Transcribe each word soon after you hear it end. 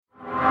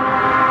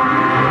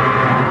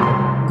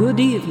Good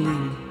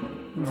evening.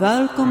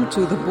 Welcome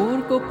to the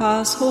Borgo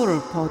Pass Horror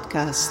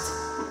Podcast.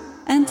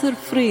 Enter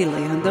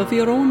freely and of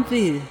your own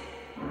will.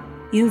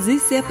 In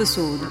this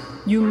episode,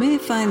 you may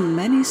find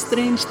many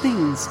strange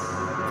things,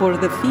 for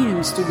the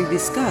films to be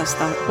discussed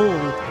are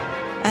old,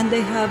 and they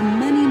have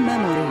many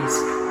memories.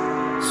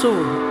 So,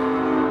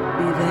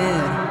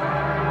 beware.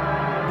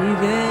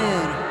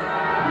 Beware.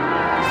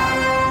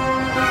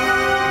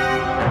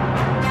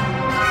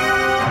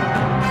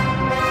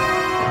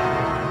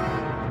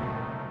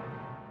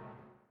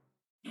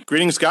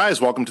 Greetings, guys.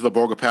 Welcome to the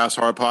Borgo Pass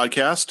Horror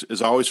Podcast. As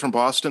always, from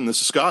Boston,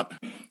 this is Scott.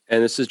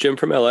 And this is Jim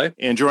from LA.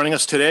 And joining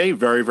us today,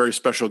 very, very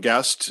special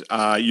guest,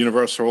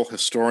 Universal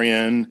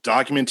historian,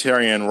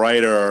 documentarian,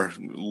 writer,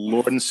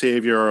 Lord and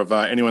Savior of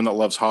anyone that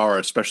loves horror,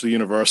 especially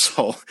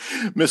Universal,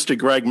 Mr.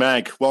 Greg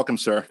Mank. Welcome,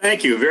 sir.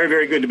 Thank you. Very,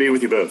 very good to be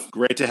with you both.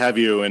 Great to have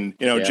you. And,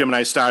 Jim and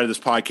I started this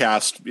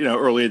podcast,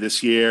 earlier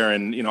this year.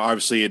 And,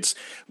 obviously it's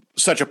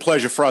such a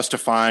pleasure for us to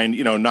find,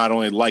 not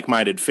only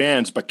like-minded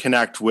fans, but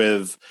connect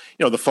with,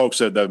 the folks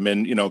that have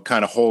been,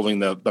 kind of holding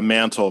the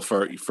mantle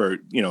for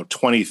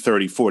 20,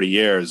 30, 40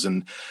 years.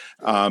 And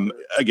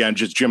again,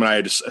 just Jim and I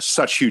are just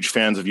such huge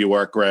fans of your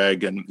work,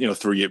 Greg, and,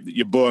 through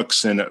your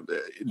books and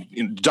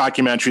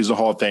documentaries, the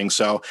whole thing.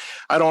 So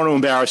I don't want to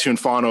embarrass you and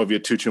fawn over you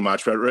too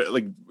much, but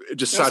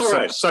just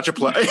such a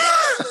pleasure.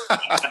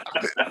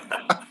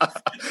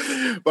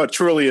 But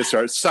truly, it's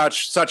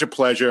such a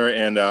pleasure,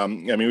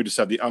 and we just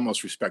have the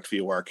utmost respect for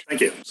your work.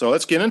 Thank you. So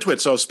let's get into it.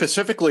 So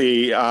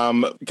specifically,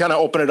 kind of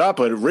open it up.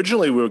 But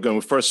originally, we were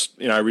going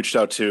first. I reached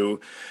out to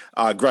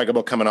Greg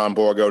about coming on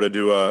Borgo to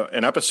do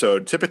an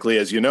episode. Typically,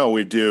 as you know,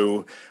 we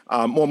do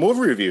more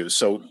movie reviews.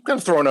 So kind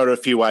of throwing out a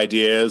few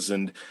ideas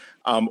and.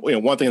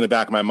 One thing in the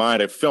back of my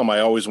mind, a film I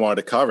always wanted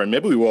to cover, and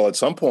maybe we will at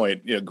some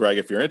point, Greg,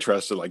 if you're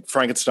interested, like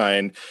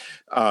Frankenstein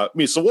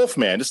meets the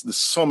Wolfman. There's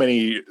so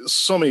many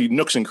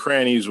nooks and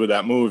crannies with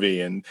that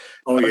movie, and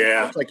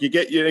it's like you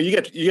get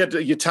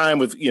your time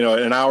with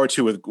an hour or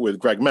two with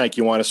Greg Mank.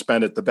 You want to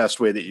spend it the best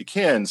way that you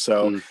can.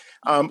 So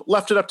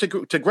left it up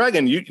to Greg,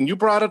 and you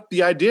brought up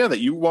the idea that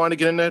you wanted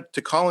to get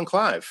into Colin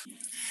Clive.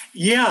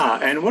 Yeah,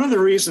 and one of the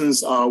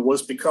reasons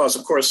was because,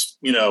 of course,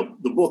 the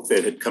book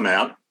that had come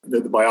out.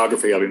 The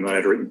biography of him that I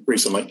had written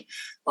recently,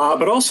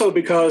 but also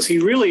because he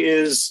really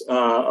is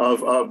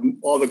of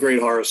all the great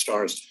horror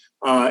stars.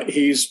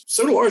 He's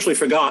sort of largely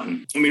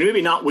forgotten. I mean,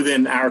 maybe not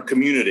within our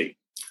community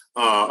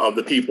of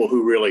the people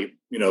who really,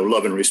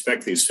 love and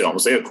respect these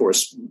films. They, of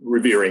course,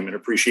 revere him and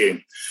appreciate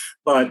him.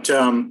 But,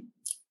 in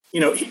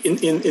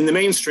the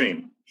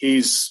mainstream,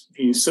 he's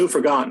so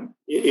forgotten.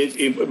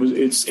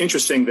 It's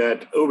interesting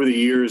that over the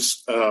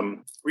years,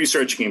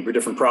 researching him for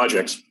different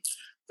projects,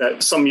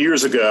 that some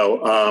years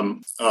ago,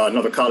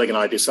 another colleague and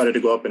I decided to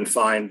go up and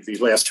find the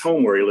last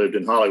home where he lived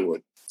in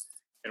Hollywood.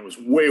 And it was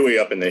way, way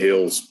up in the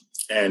hills.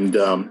 And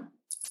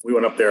we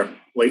went up there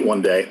late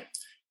one day.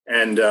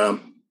 And I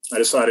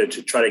decided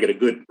to try to get a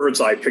good bird's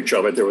eye picture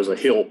of it. There was a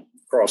hill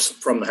across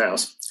from the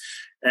house.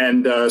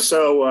 And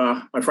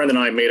so my friend and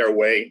I made our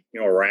way,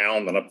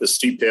 around and up this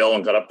steep hill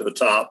and got up to the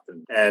top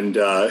and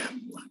got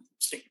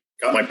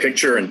my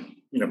picture and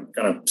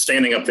kind of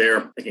standing up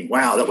there thinking,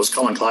 wow, that was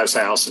Colin Clive's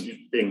house and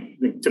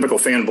being typical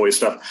fanboy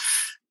stuff.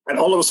 And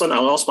all of a sudden I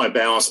lost my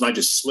balance and I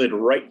just slid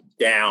right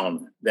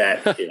down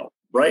that hill,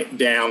 right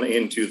down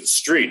into the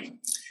street.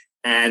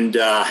 And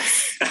the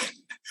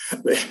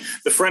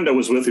friend I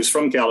was with, who's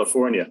from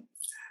California,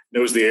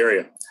 knows the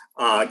area,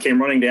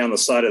 came running down the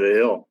side of the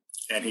hill.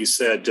 And he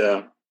said,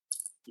 I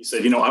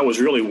was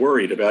really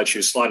worried about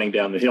you sliding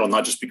down the hill,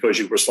 not just because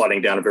you were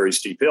sliding down a very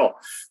steep hill,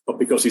 but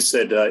because he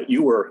said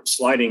you were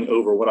sliding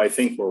over what I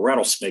think were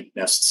rattlesnake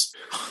nests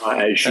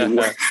as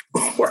you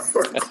were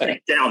going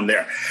down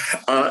there.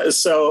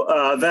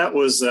 So that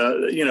was,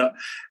 the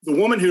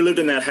woman who lived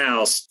in that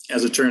house,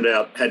 as it turned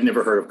out, had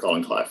never heard of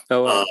Colin Clive.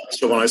 Oh, wow.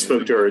 So when I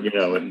spoke to her,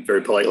 and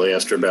very politely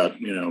asked her about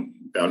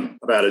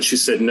it, she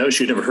said, no,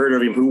 she'd never heard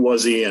of him. Who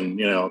was he? And,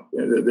 you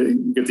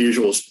get the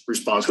usual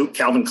response. Who?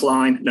 Calvin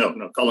Klein?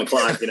 No, Colin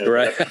Clive,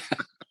 right.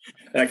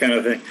 that kind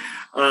of thing.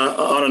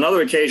 On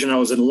another occasion, I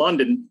was in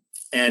London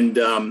and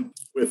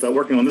with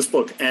working on this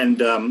book and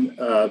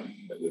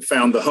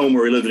found the home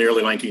where he lived in the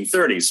early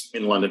 1930s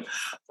in London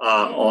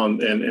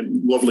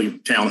in lovely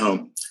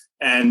townhome.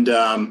 And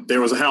there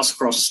was a house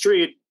across the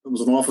street. It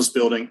was an office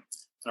building.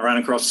 I ran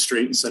across the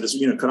street and said,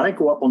 could I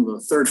go up on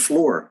the third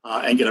floor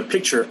and get a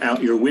picture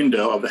out your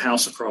window of the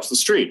house across the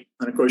street?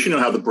 And of course, you know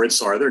how the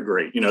Brits are. They're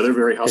great. They're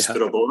very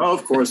hospitable. Yeah. Oh,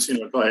 of course,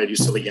 go ahead, you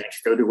silly Yankee.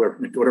 Go do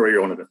whatever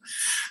you want to do.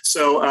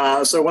 So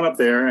I went up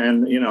there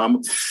and,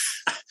 I'm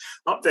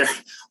up there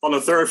on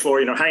the third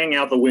floor, hanging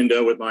out the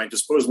window with my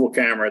disposable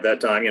camera at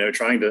that time,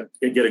 trying to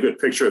get a good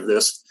picture of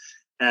this.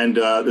 And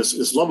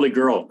this lovely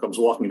girl comes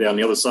walking down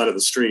the other side of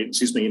the street and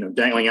sees me,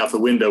 dangling out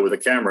the window with a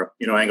camera,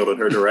 angled in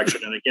her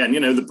direction. And again,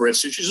 the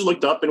Brits, she just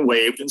looked up and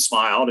waved and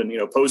smiled and,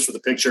 posed for the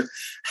picture.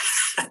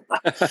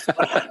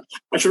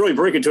 I should really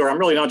break it to her. I'm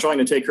really not trying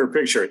to take her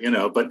picture,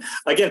 But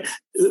again,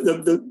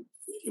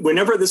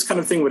 whenever this kind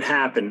of thing would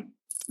happen,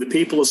 the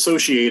people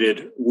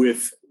associated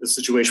with the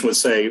situation would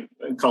say,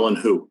 Colin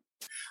who?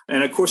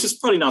 And of course, it's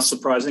probably not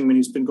surprising. I mean,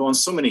 he's been gone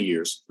so many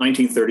years,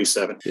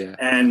 1937,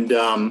 and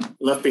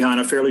left behind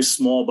a fairly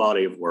small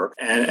body of work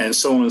and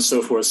so on and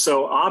so forth.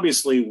 So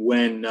obviously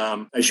when,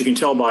 as you can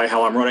tell by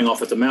how I'm running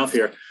off at the mouth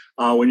here,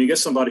 when you get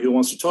somebody who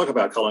wants to talk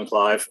about Colin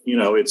Clive,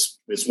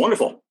 it's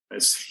wonderful.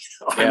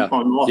 I'm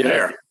all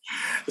there.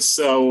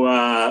 So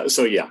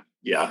yeah.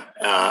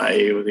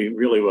 He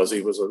really was.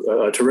 He was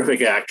a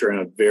terrific actor and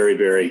a very,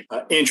 very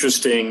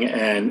interesting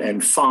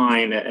and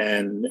fine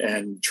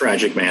and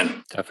tragic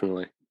man.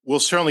 Definitely. We'll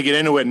certainly get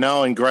into it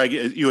now. And Greg,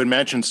 you had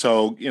mentioned,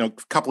 a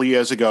couple of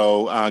years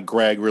ago,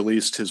 Greg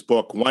released his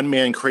book, One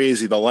Man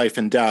Crazy, The Life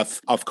and Death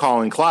of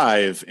Colin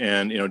Clive.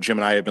 And, Jim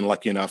and I have been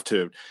lucky enough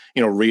to,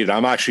 read it.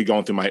 I'm actually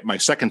going through my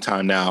second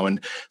time now. And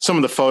some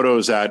of the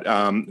photos that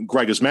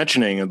Greg is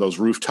mentioning, and ththose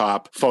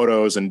rooftop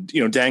photos and,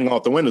 dangling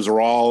out the windows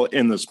are all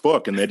in this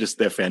book. And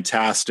they're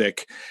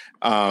fantastic.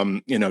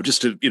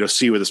 Just to,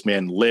 see where this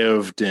man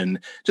lived and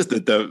just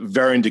the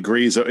varying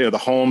degrees of, the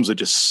homes are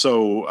just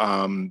so,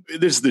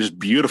 there's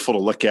beautiful to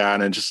look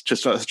at and just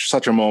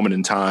such a moment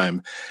in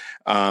time.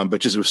 But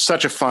just, it was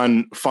such a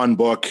fun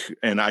book.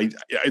 And I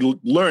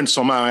learned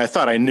so much. I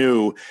thought I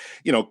knew,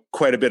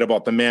 quite a bit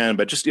about the man,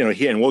 but just,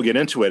 here, and we'll get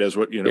into it as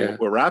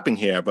we're wrapping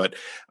here. But,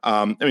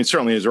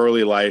 certainly his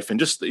early life and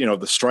just,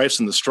 the strifes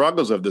and the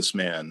struggles of this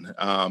man.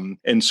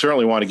 And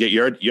certainly want to get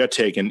your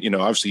take. And,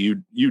 obviously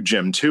you,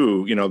 Jim,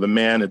 too, the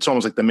man, it's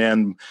almost like the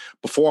man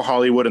before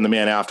Hollywood and the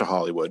man after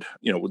Hollywood,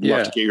 would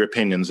love to get your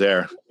opinions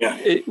there. Yeah.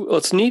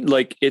 It's neat.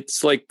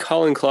 It's like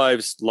Colin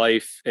Clive's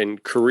life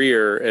and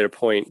career at a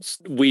point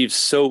weaves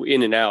so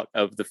in and out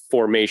of the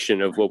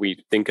formation of what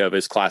we think of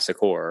as classic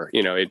horror.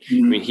 I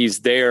mean,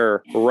 he's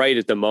there right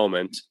at the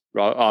moment,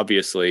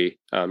 obviously.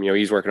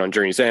 He's working on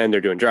Journey's End,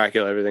 they're doing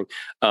Dracula, everything.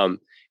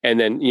 And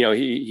then,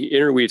 he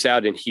interweaves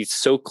out and he's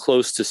so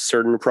close to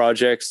certain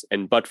projects,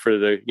 but for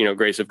the,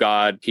 grace of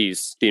God,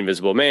 he's The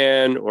Invisible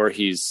Man, or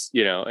he's,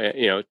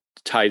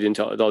 tied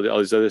into all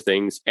these other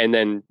things, and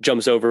then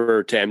jumps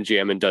over to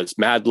MGM and does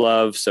Mad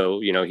Love. So,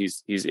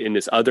 he's in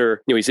this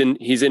other, he's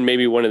in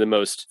maybe one of the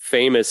most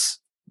famous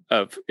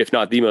if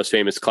not the most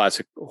famous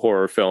classic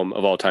horror film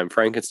of all time,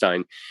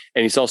 Frankenstein.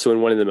 And he's also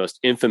in one of the most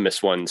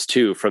infamous ones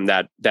too, from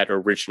that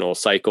original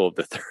cycle of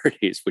the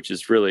 30s, which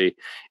is really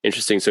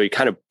interesting. So he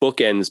kind of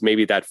bookends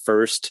maybe that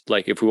first,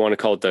 like if we want to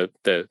call it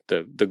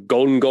the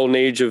golden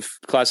age of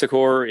classic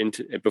horror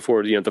into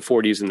before, the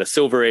 40s and the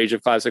silver age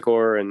of classic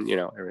horror and,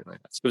 everything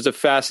like that. So it was a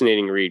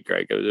fascinating read,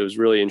 Greg. It was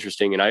really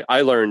interesting. And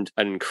I learned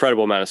an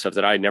incredible amount of stuff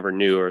that I never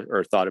knew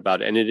or thought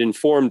about. And it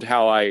informed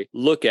how I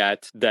look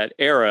at that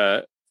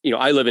era.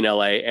 I live in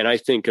LA and I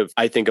think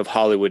of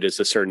Hollywood as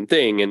a certain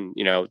thing and,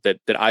 that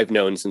I've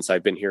known since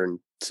I've been here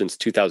since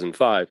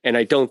 2005. And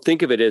I don't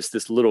think of it as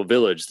this little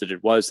village that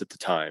it was at the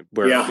time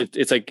where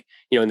it's like,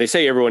 and they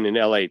say everyone in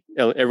LA,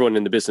 everyone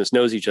in the business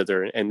knows each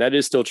other. And that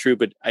is still true.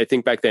 But I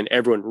think back then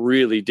everyone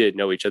really did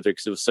know each other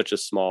because it was such a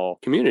small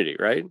community,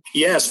 right?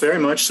 Yes, very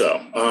much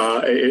so.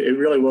 It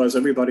really was.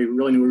 Everybody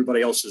really knew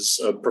everybody else's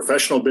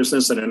professional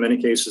business and in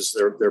many cases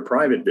their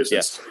private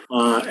business.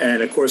 Yes.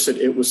 And of course,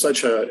 it was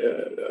such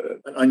an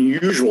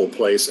unusual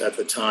place at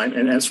the time.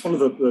 And that's one of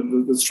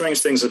the strange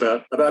things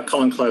about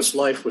Colin Clive's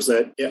life was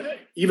that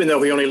even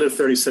though he only lived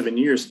 37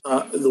 years,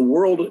 the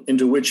world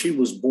into which he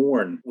was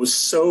born was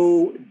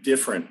so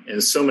different in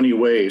so many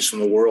ways from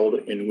the world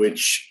in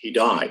which he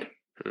died.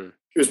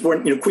 He was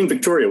born, Queen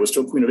Victoria was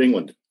still Queen of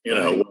England,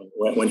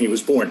 when he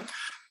was born.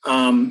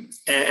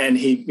 And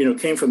he,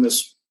 came from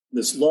this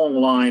long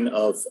line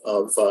of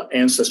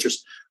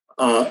ancestors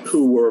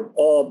who were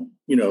all,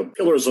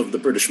 pillars of the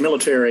British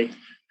military,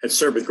 had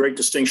served with great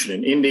distinction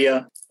in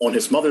India. On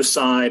his mother's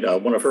side,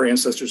 one of her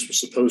ancestors was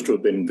supposed to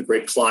have been the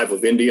great Clive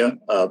of India.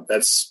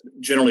 That's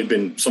generally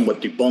been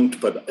somewhat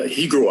debunked, but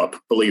he grew up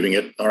believing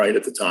it, all right,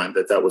 at the time,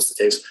 that was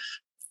the case.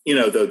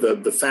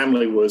 The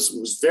family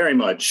was very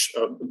much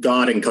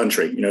God and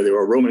country. They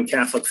were a Roman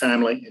Catholic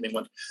family in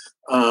England.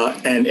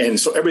 And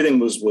so everything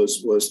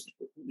was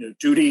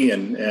duty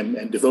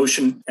and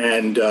devotion.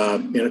 And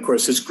of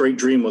course, his great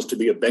dream was to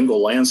be a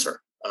Bengal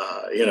Lancer.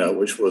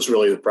 Which was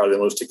really probably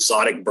the most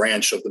exotic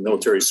branch of the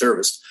military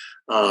service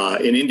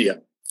in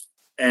India,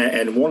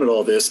 and wanted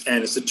all this.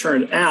 And as it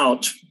turned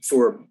out,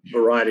 for a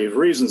variety of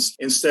reasons,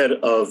 instead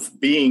of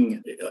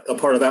being a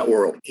part of that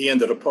world, he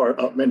ended up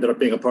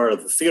being a part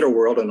of the theater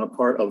world and a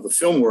part of the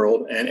film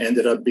world, and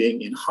ended up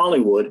being in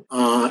Hollywood.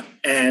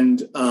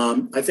 And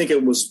I think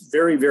it was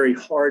very, very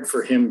hard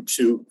for him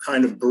to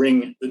kind of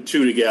bring the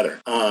two together,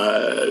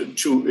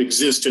 to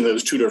exist in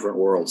those two different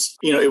worlds.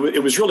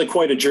 It was really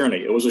quite a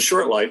journey. It was a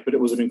short life, but it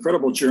was an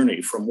incredible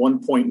journey from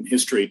one point in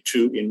history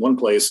in one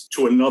place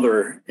to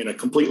another in a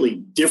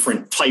completely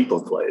different type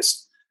of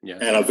place. Yes.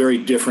 And a very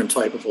different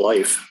type of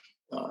life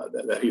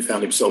that he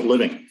found himself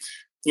living.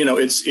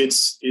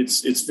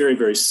 It's very,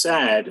 very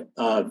sad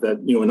that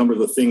a number of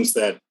the things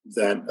that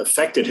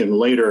affected him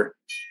later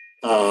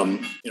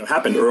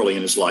happened early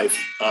in his life.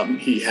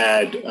 He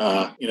had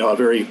a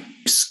very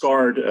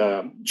scarred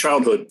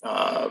childhood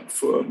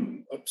for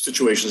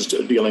situations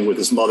dealing with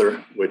his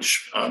mother,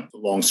 which a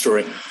long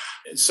story.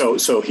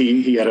 So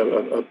he had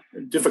a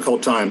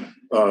difficult time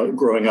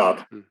growing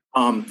up.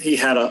 He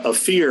had a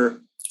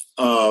fear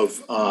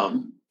of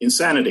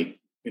insanity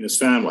in his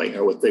family,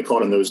 or what they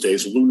called in those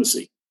days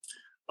lunacy.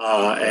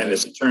 And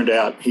as it turned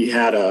out, he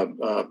had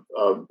a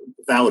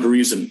valid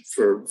reason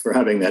for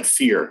having that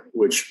fear,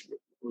 which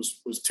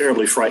was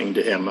terribly frightening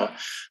to him.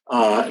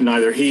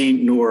 Neither he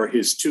nor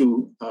his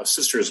two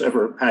sisters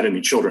ever had any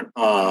children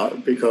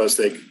because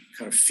they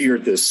kind of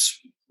feared this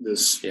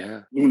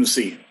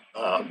lunacy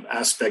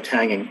aspect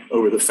hanging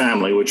over the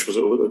family, which was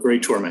a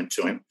great torment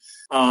to him.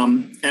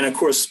 And of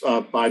course,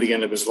 by the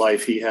end of his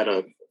life, he had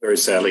very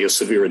sadly, a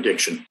severe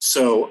addiction.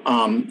 So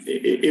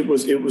it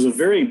was a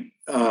very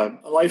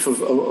a life of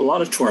a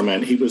lot of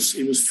torment. He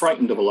was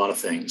frightened of a lot of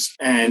things,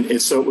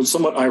 and so it was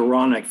somewhat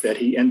ironic that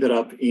he ended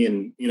up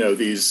in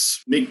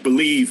these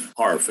make-believe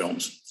horror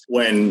films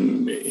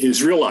when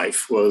his real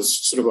life was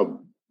sort of a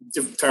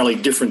entirely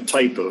different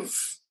type of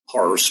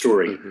horror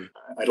story. Mm-hmm.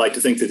 I'd like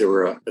to think that they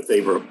were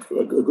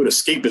a good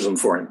escapism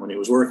for him when he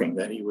was working,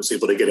 that he was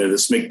able to get into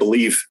this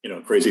make-believe,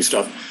 crazy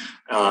stuff,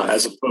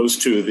 as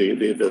opposed to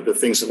the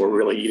things that were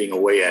really eating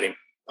away at him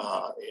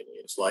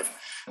in his life.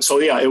 So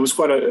yeah, it was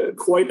quite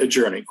a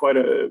journey,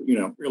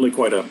 really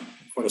quite a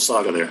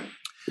saga there.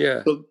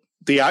 Yeah.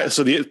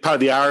 So the part of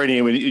the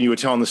irony when you were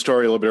telling the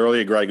story a little bit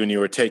earlier, Greg, when you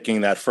were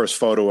taking that first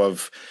photo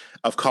of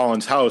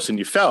Colin's house and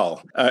you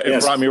fell,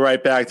 it brought me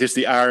right back. Just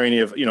the irony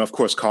of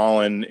course,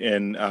 Colin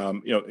in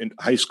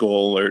high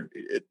school or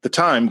at the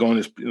time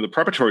going to the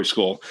preparatory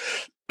school,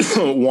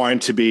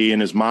 wanted to be in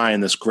his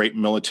mind this great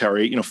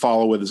military,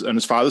 follow in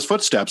his father's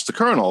footsteps, the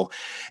colonel,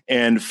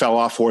 and fell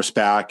off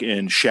horseback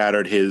and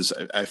shattered his,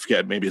 I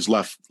forget, maybe his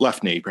left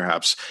knee,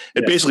 perhaps.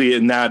 It basically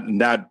in that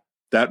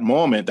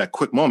moment, that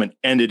quick moment,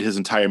 ended his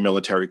entire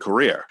military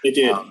career. It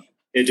did.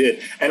 It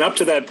did. And up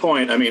to that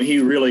point, I mean,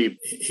 he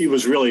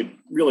was really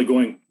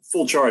going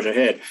full charge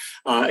ahead.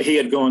 He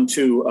had gone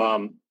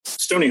to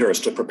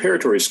Stonyhurst, a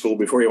preparatory school,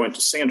 before he went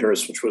to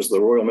Sandhurst, which was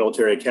the Royal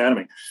Military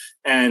Academy.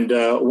 And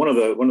one of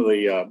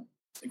the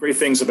great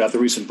things about the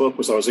recent book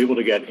was I was able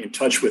to get in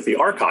touch with the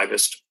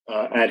archivist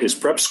at his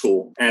prep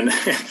school. And,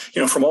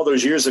 from all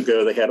those years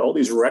ago, they had all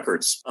these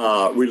records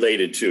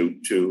related to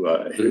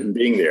him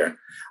being there,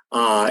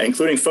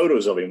 including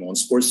photos of him on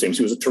sports teams.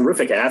 He was a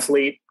terrific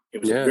athlete. He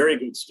was a very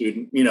good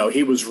student.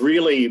 He was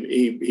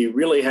he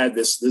really had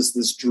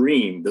this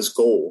dream, this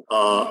goal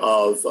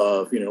of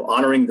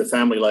honoring the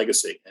family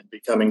legacy and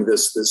becoming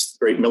this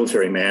great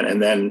military man. And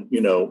then,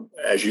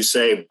 as you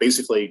say,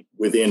 basically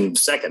within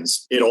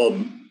seconds, it all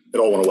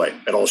went away.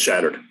 It all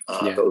shattered.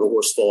 The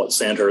worst fall at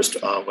Sandhurst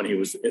when he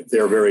was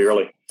there very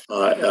early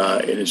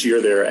in his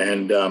year there,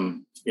 and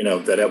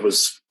that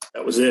was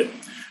it.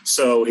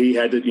 So he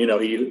had to,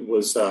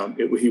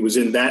 he was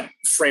in that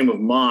frame of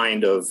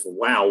mind of,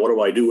 wow, what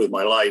do I do with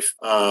my life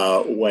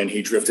when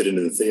he drifted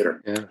into the theater?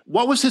 Yeah.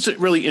 What was his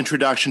really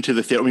introduction to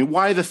the theater? I mean,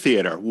 why the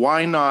theater?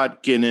 Why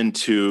not get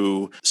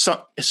into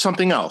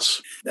something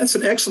else? That's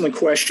an excellent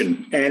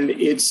question. And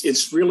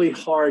it's really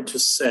hard to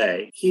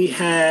say.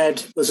 There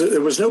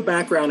was no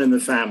background in the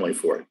family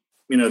for it.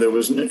 There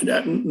was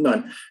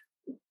none.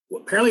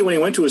 Apparently, when he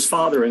went to his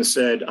father and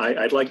said,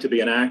 I'd like to be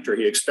an actor,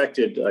 he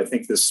expected, I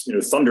think, this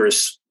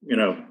thunderous,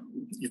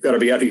 you've got to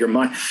be out of your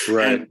mind.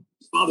 Right. And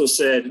his father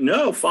said,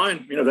 no,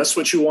 fine. That's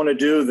what you want to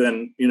do.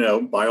 Then,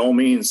 by all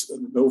means,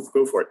 go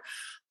for it.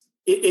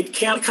 It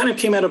kind of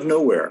came out of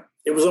nowhere.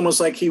 It was almost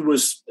like he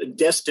was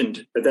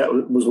destined that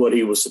was what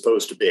he was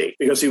supposed to be,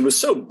 because he was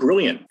so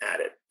brilliant at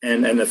it.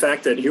 And the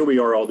fact that here we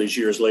are all these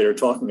years later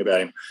talking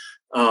about him,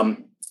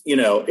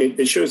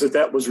 it shows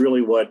that was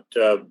really what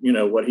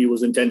he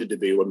was intended to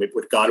be,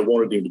 what God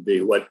wanted him to be,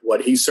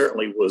 what he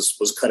certainly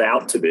was cut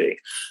out to be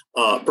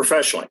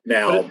professionally.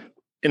 Now,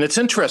 and it's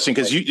interesting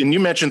because you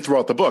mentioned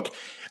throughout the book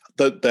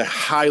the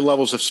high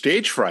levels of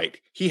stage fright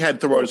he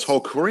had throughout his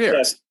whole career.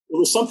 Yes, it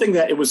was something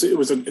that it was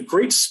a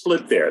great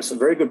split there. It's a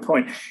very good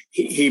point.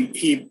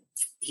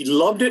 He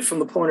loved it from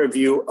the point of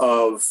view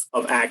of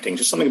acting.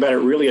 Just something about it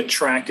really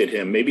attracted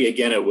him. Maybe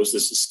again, it was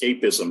this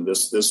escapism,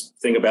 this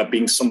thing about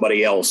being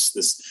somebody else,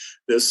 this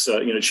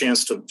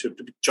chance to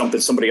jump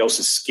in somebody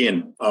else's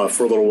skin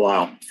for a little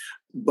while.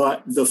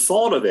 But the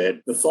thought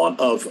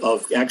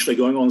of actually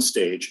going on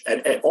stage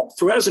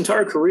throughout his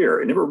entire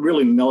career, it never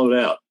really mellowed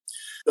out.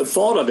 The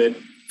thought of it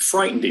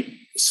frightened him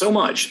so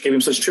much, gave him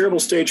such terrible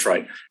stage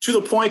fright, to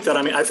the point that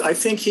I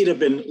think he'd have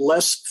been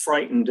less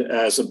frightened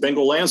as a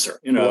Bengal Lancer.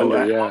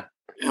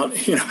 Out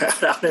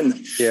in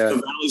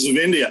the valleys of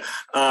India,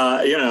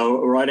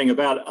 writing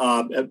about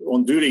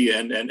on duty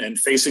and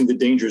facing the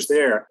dangers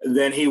there,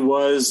 than he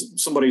was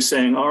somebody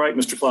saying, all right,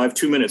 Mr. Clive,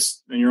 2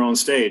 minutes and you're on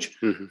stage.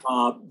 Mm-hmm.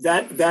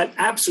 That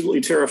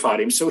absolutely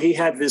terrified him. So he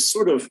had this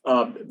sort of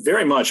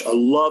very much a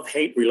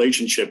love-hate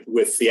relationship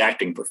with the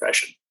acting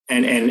profession.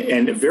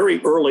 And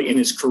very early in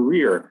his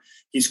career,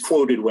 he's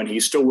quoted when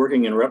he's still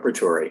working in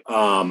repertory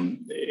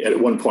at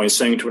one point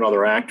saying to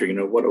another actor,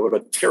 what a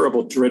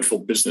terrible, dreadful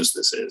business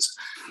this is.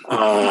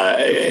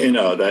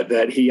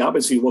 That he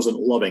obviously wasn't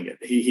loving it.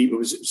 It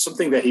was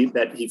something that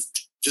he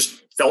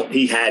just felt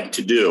he had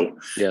to do.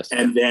 Yes.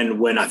 And then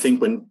when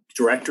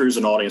directors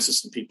and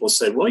audiences and people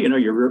said, well,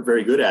 you're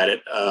very good at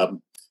it,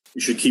 you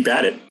should keep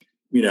at it,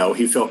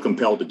 he felt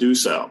compelled to do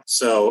so.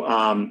 So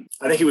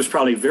I think he was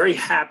probably very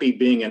happy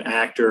being an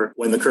actor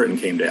when the curtain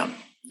came down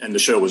and the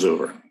show was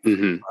over.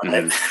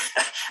 Mm-hmm.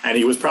 And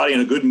he was probably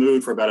in a good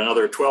mood for about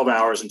another 12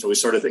 hours until he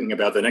started thinking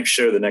about the next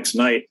show the next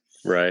night.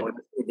 Right. When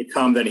it would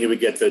come, then he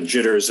would get the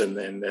jitters and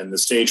the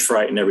stage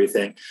fright and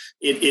everything.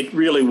 It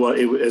really was.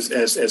 It was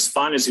as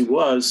fun as he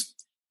was.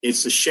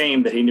 It's a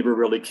shame that he never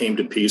really came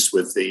to peace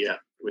with the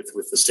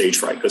stage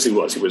fright, because it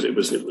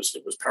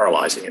was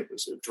paralyzing. It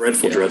was a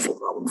dreadful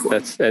problem for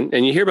him.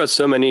 And you hear about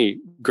so many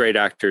great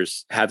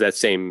actors have that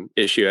same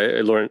issue.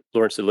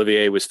 Laurence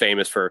Olivier was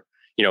famous for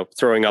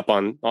throwing up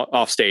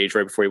off stage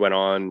right before he went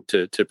on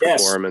to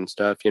perform and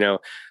stuff.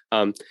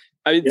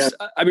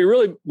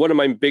 Really, one of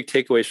my big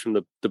takeaways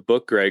from the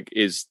book, Greg,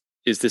 is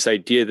this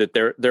idea that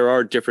there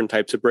are different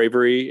types of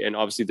bravery. And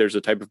obviously there's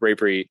a type of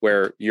bravery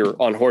where you're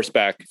on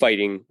horseback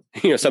fighting,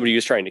 somebody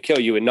who's trying to kill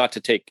you, and not to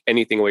take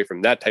anything away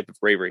from that type of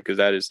bravery, because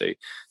that is a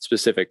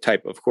specific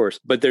type, of course.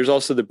 But there's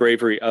also the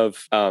bravery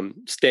of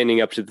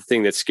standing up to the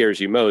thing that scares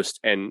you most.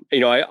 And,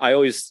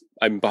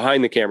 I'm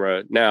behind the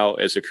camera now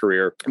as a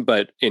career,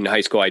 but in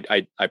high school,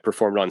 I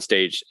performed on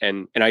stage,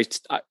 and I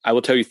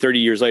will tell you, 30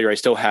 years later, I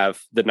still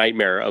have the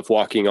nightmare of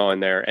walking on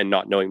there and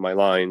not knowing my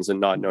lines and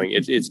not knowing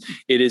it is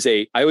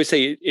I always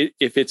say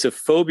if it's a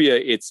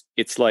phobia, it's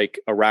like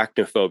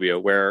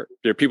arachnophobia, where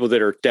there are people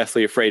that are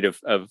deathly afraid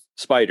of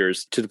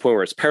spiders to the point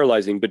where it's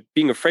paralyzing, but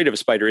being afraid of a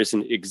spider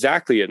isn't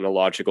exactly an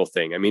illogical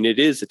thing. I mean, it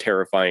is a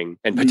terrifying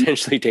and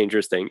potentially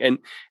dangerous thing. And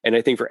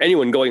I think for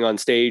anyone going on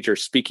stage or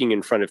speaking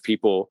in front of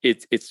people,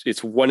 it's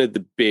one of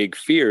the big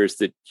fears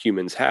that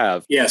humans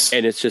have. Yes.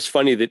 And it's just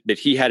funny that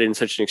he had it in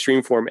such an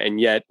extreme form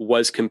and yet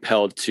was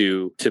compelled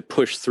to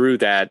push through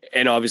that.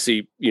 And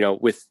obviously,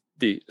 with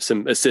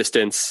some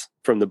assistance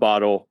from the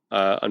bottle,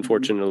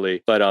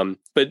 unfortunately.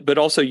 But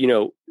also,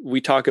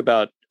 we talk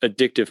about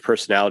addictive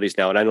personalities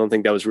now, and I don't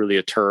think that was really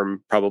a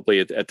term probably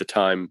at the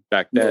time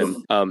back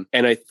then.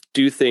 And I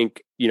do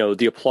think,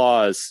 the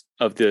applause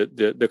of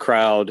the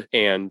crowd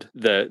and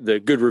the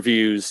good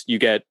reviews you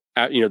get,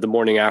 the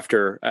morning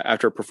after a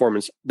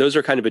performance, those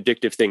are kind of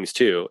addictive things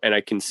too. And I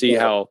can see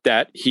how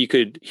that he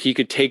could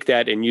take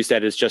that and use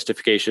that as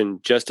justification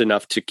just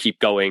enough to keep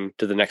going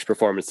to the next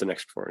performance,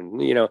 Yes.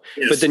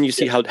 But then you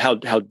see how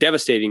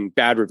devastating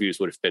bad reviews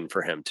would have been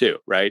for him too,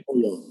 right?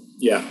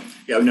 Yeah.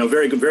 No,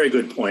 very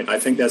good point. I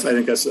think that's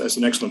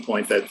an excellent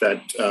point that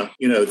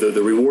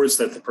the rewards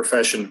that the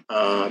profession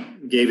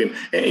gave him,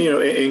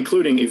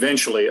 including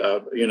eventually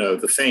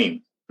the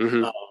fame.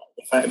 Mm-hmm.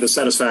 The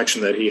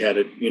satisfaction that he had,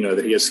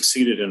 that he has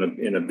succeeded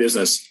in a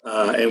business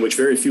in which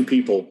very few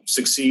people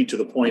succeed to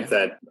the point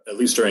that, at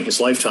least during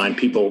his lifetime,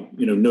 people,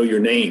 know your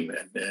name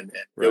and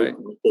right.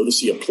 go to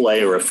see a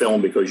play or a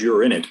film because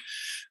you're in it,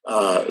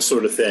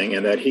 sort of thing.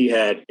 And that he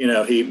had,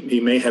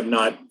 he may have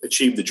not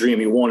achieved the dream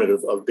he wanted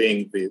of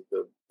being the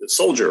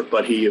soldier,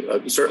 but he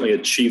certainly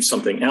achieved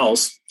something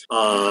else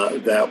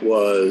that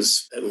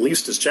was at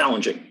least as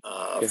challenging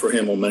for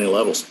him on many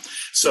levels.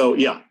 So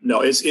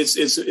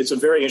it's a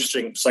very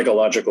interesting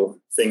psychological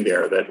thing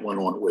there that went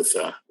on with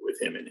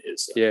him and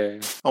his.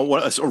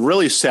 It's a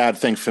really sad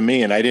thing for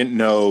me, and I didn't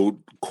know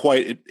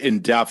quite in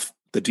depth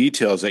the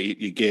details that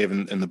you gave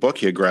in the book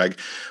here, Greg.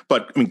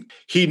 But I mean,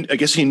 I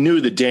guess he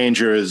knew the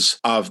dangers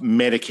of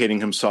medicating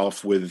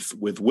himself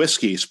with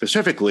whiskey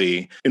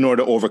specifically in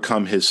order to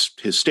overcome his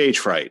stage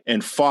fright,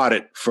 and fought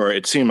it for,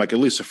 it seemed like, at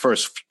least the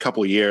first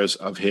couple of years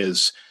of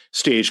his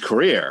stage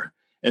career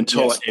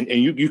until, and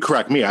you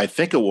correct me, I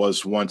think it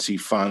was once he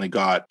finally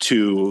got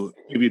to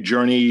maybe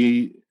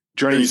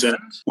Journey's End,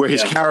 where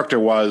his character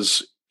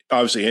was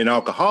obviously an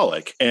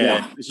alcoholic.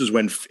 And this is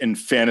when in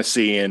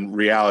fantasy and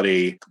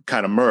reality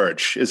kind of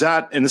merge. Is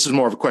that, and this is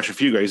more of a question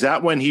for you guys, is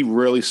that when he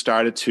really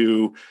started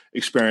to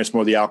experience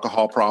more of the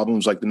alcohol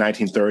problems, like the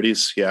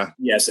 1930s? Yeah.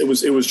 Yes, it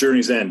was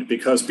Journey's End,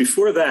 because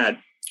before that,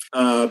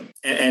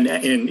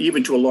 and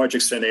even to a large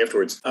extent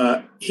afterwards,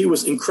 he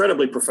was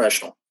incredibly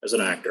professional as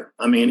an actor.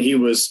 I mean, he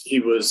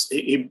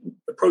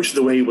approached it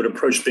the way he would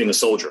approach being a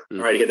soldier,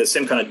 right? He had the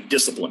same kind of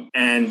discipline,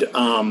 and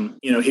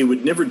he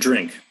would never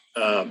drink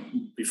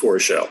before a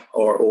show,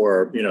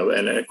 or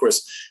and of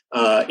course,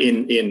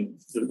 in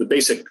the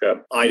basic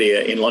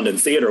idea in London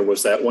theater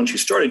was that once you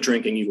started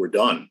drinking, you were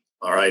done.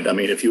 All right. I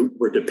mean, if you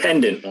were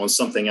dependent on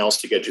something else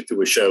to get you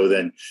through a show,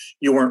 then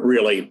you weren't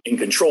really in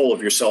control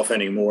of yourself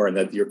anymore, and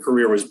that your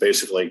career was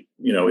basically,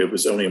 it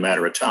was only a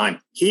matter of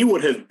time. He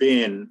would have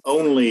been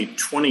only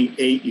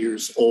 28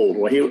 years old.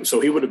 Well,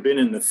 so he would have been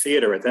in the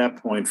theater at that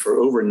point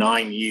for over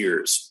 9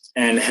 years,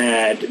 and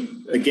had,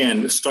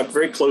 again, stuck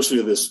very closely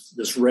to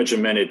this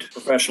regimented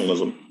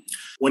professionalism.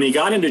 When he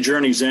got into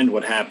Journey's End,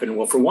 what happened?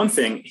 Well, for one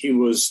thing, he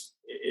was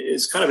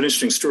it's kind of an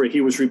interesting story.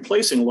 He was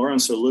replacing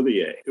Laurence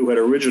Olivier, who had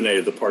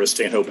originated the part of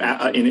Stanhope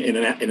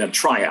in a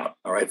tryout.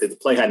 All right, the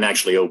play hadn't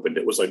actually opened.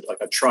 It was like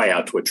a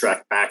tryout to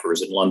attract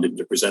backers in London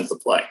to present the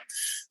play.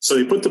 So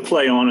they put the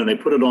play on, and they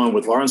put it on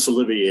with Laurence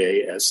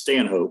Olivier as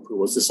Stanhope, who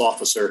was this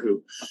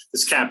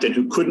captain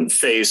who couldn't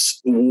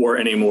face war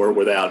anymore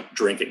without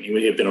drinking.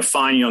 He had been a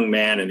fine young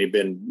man, and he'd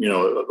been,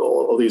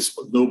 all these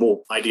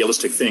noble,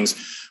 idealistic things.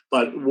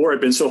 But war had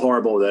been so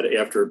horrible that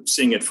after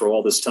seeing it for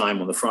all this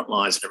time on the front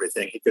lines and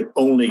everything, he could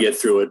only get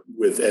through it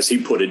with, as he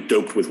put it,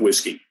 doped with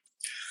whiskey.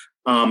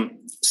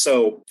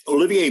 So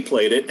Olivier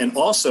played it. And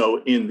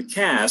also in the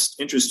cast,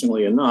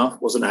 interestingly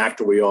enough, was an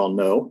actor we all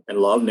know and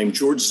love named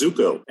George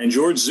Zucco. And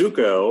George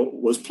Zucco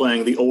was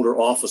playing the older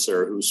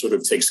officer who sort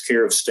of takes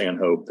care of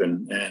Stanhope,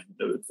 and a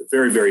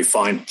very, very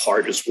fine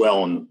part as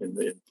well in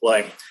the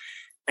play.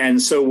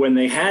 And so when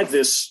they had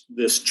this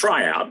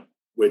tryout,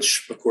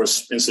 which, of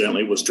course,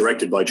 incidentally, was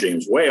directed by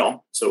James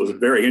Whale. So it was a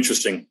very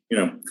interesting,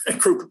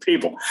 group of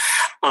people.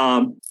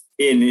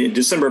 In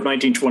December of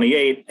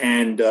 1928,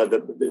 and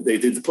they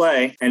did the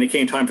play, and it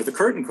came time for the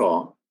curtain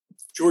call.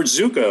 George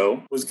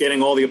Zucco was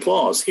getting all the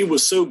applause. He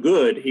was so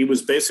good. He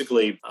was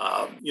basically,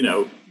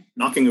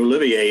 knocking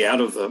Olivier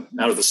out of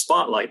the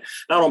spotlight,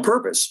 not on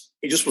purpose.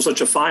 He just was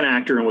such a fine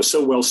actor and was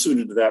so well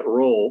suited to that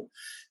role,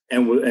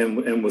 and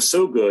was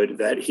so good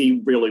that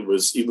he really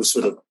was. He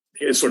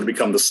had sort of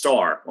become the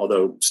star,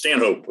 although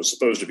Stanhope was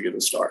supposed to be the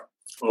star.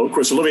 Well, of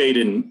course, Olivier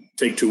didn't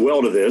take too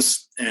well to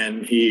this,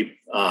 and he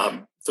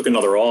took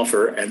another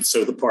offer, and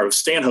so the part of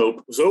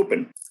Stanhope was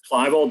open.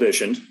 Clive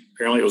auditioned.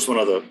 Apparently, it was one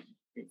of the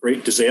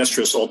great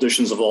disastrous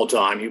auditions of all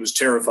time. He was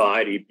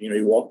terrified. He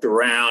walked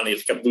around. He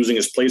kept losing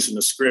his place in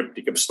the script.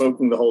 He kept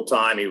smoking the whole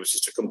time. He was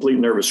just a complete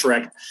nervous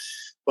wreck.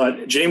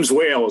 But James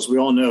Whale, as we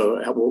all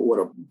know, what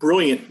a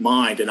brilliant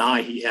mind and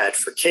eye he had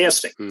for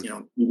casting.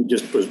 He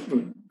just was.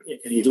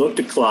 And he looked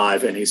at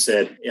Clive and he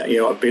said,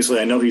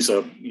 basically, I know he's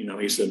a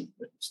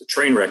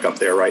train wreck up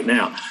there right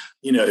now.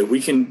 If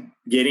we can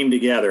get him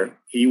together,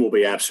 he will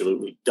be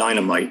absolutely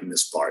dynamite in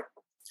this part.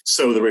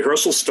 So the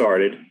rehearsal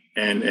started,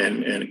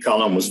 and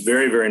Colin was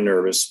very, very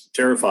nervous,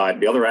 terrified.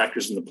 The other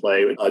actors in the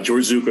play,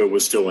 George Zucco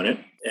was still in it,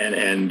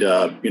 and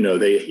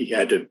he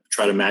had to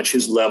try to match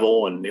his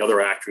level, and the other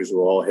actors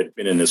had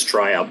been in this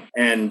tryout,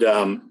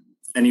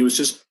 and he was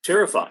just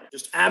terrified,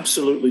 just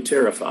absolutely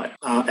terrified.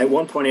 At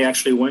one point, he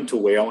actually went to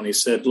Whale and he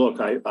said, "Look,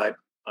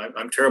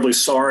 I'm terribly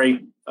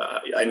sorry.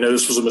 I know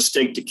this was a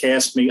mistake to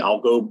cast me.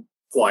 I'll go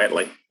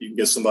quietly. You can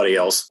get somebody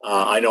else.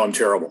 I know I'm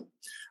terrible."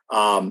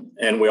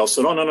 And Whale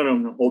said, "Oh,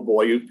 no, old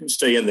boy, you can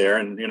stay in there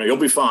and, you'll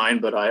be fine."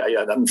 But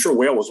I'm sure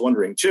Whale was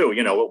wondering too,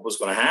 what was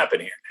going to happen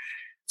here.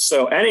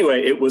 So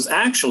anyway, it was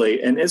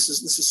actually, and this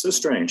is so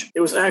strange, it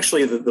was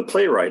actually the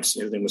playwrights.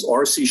 His name was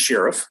R.C.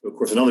 Sheriff, of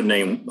course, another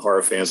name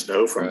horror fans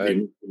know from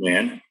The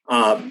Man,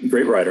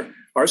 great writer.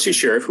 R.C.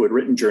 Sheriff, who had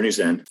written Journey's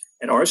End.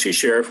 And R.C.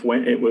 Sheriff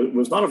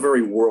was not a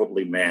very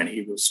worldly man.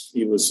 He was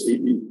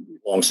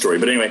long story.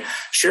 But anyway,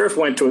 Sheriff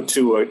went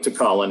to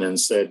Colin and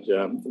said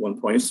at one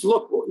point, he said,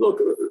 look,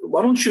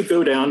 why don't you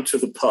go down to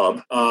the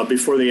pub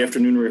before the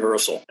afternoon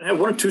rehearsal and have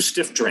one or two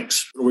stiff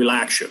drinks? It'll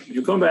relax you.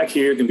 You come back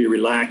here, you can be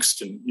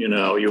relaxed, and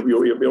you'll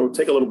be able to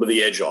take a little bit of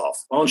the edge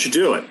off. Why don't you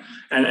do it?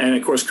 And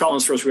of course,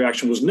 Colin's first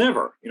reaction was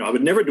never. I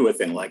would never do a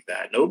thing like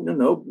that.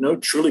 No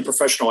truly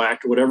professional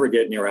actor would ever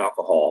get near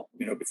alcohol,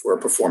 before a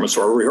performance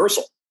or a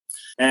rehearsal.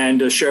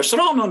 And Sheriff said,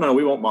 "Oh, no,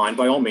 we won't mind.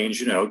 By all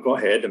means, go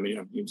ahead. I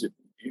mean,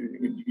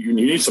 you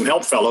need some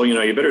help, fellow.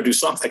 You better do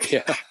something."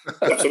 Yeah.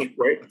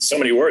 So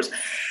many words.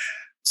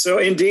 So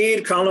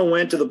indeed, Colin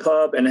went to the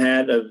pub and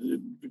had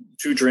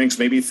 2 drinks,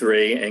 maybe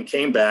 3, and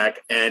came back,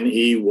 and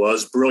he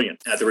was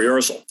brilliant at the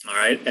rehearsal. All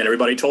right. And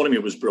everybody told him he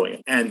was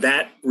brilliant. And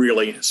that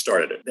really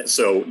started it.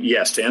 So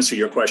yes, to answer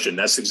your question,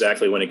 that's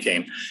exactly when it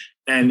came.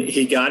 And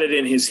he got it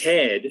in his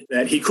head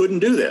that he couldn't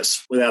do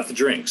this without the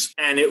drinks.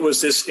 And it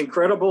was this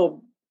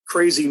incredible,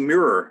 crazy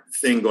mirror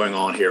thing going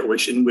on here,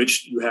 in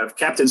which you have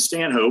Captain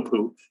Stanhope,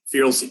 who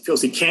feels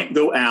he can't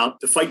go out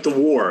to fight the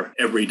war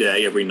every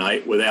day, every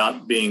night,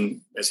 without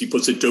being, as he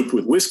puts it, doped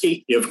with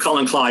whiskey. You have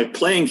Colin Clive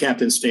playing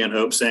Captain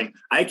Stanhope saying,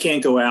 "I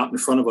can't go out in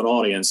front of an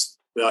audience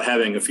without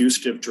having a few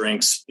stiff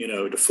drinks,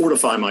 to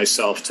fortify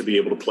myself to be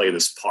able to play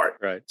this part."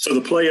 Right. So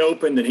the play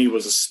opened and he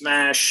was a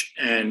smash.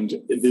 And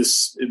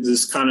this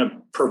kind of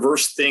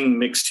perverse thing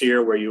mixed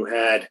here where you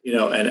had,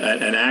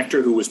 an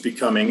actor who was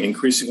becoming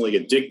increasingly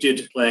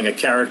addicted, playing a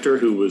character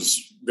who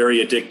was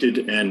very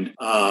addicted, and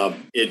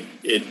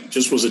it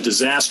just was a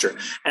disaster.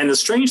 And the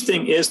strange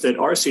thing is that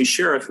R.C.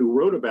 Sheriff, who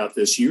wrote about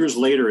this years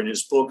later in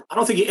his book, I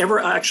don't think he ever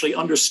actually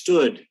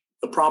understood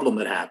the problem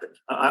that happened.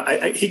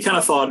 He kind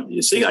of thought,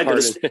 you see, I did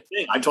the same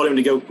thing. I told him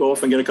to go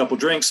off and get a couple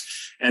drinks,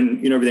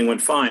 and everything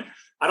went fine.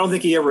 I don't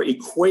think he ever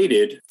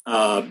equated,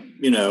 that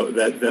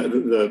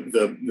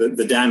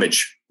the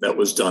damage that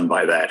was done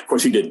by that. Of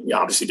course, he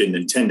obviously didn't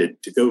intend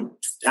it to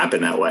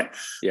happen that way.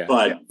 Yeah.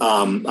 But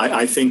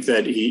I think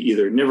that he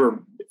either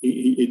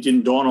it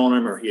didn't dawn on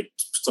him, or he had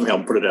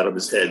somehow put it out of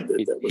his head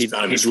that was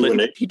kind of his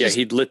ruination.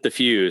 He'd lit the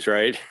fuse,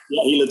 right?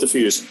 Yeah, he lit the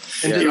fuse.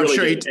 And I'm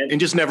sure he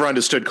just never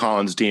understood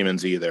Colin's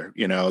demons either.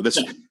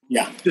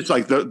 Just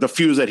like the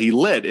fuse that he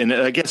lit. And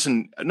I guess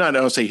I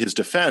don't say his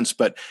defense,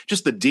 but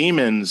just the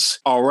demons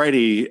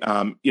already,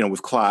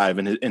 with Clive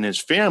and his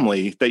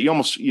family, that you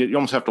almost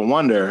have to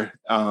wonder,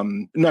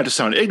 not to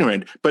sound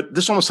ignorant, but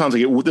this almost sounds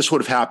like this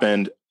would have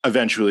happened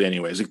eventually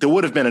anyways. Like there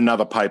would have been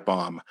another pipe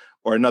bomb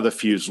or another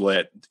fuse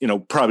lit,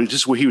 probably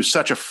just where he was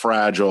such a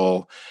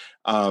fragile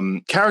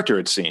character,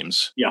 it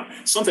seems. Yeah.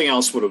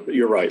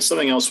 You're right.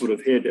 Something else would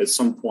have hit at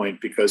some point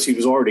because he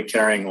was already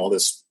carrying all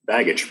this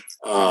baggage,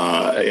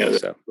 a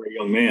very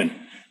young man.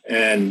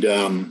 And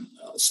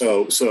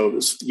so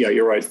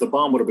you're right. The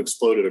bomb would have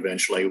exploded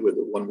eventually with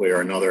one way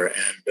or another.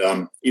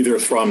 And either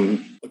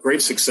from a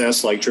great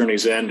success like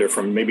Journey's End or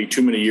from maybe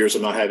too many years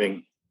of not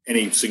having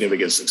any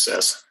significant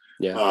success.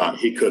 Yeah.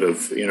 He could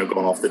have,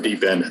 gone off the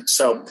deep end.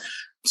 So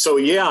it's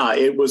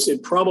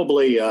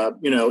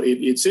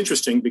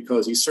interesting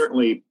because he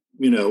certainly,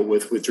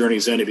 with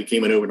Journey's End, he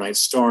became an overnight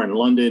star in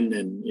London,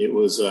 and it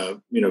was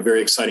a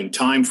very exciting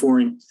time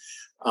for him.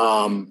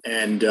 One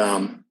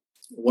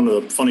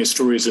of the funny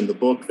stories in the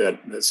book that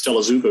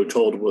Stella Zucco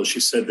told was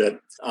she said that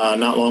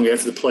not long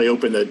after the play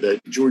opened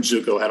that George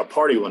Zucco had a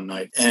party one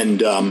night, and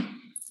the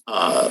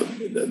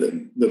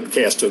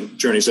cast of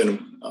Journey's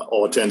End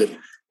all attended.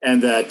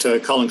 And that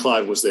Colin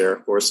Clive was there,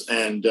 of course,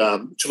 and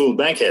Tallulah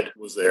Bankhead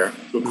was there,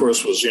 who, of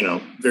course, was,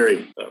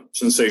 very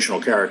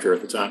sensational character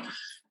at the time.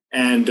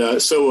 And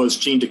so was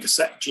Jean de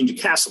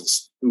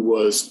Cassels, who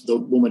was the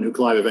woman who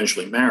Clive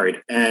eventually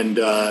married. And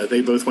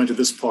they both went to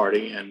this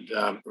party and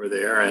were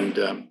there. And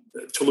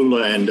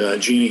Tallulah and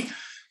Jeannie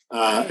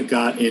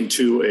got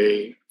into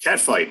a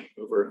catfight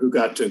over who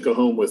got to go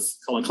home with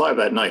Colin Clive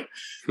that night.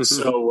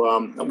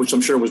 So, which I'm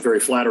sure was very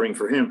flattering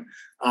for him.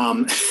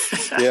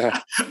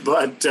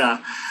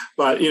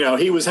 But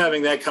he was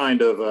having that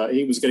kind of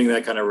he was getting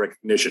that kind of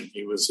recognition.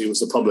 He was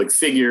a public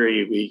figure.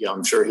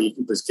 I'm sure he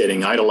was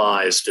getting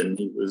idolized, and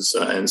he was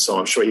and so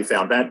I'm sure he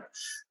found that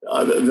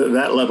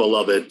that level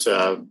of it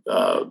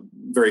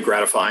very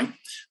gratifying.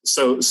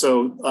 So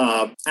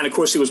and of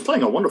course he was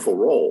playing a wonderful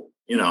role.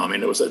 It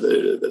was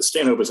the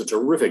Stanhope was a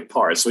terrific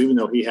part. So even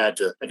though he had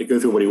to go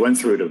through what he went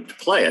through to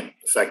play it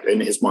in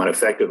his mind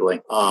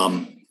effectively,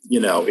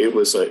 it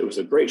was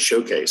a great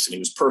showcase, and he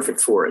was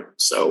perfect for it.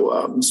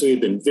 So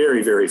he'd been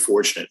very, very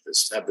fortunate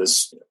to have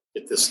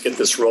get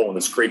this role in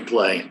this great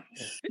play.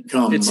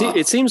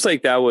 It seems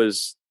like that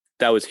was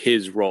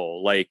his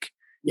role. Like,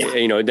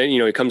 then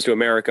he comes to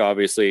America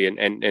obviously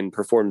and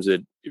performs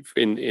it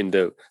in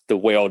the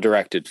Whale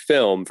directed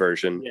film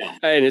version. Yeah.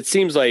 And it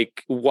seems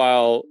like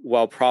while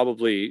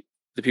probably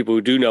the people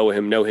who do know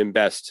him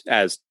best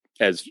as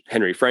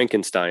Henry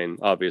Frankenstein,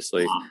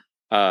 obviously.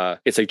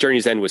 It's like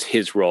Journey's End was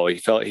his role. He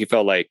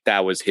felt like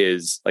that was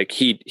his, like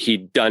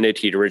he'd done it,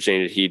 he'd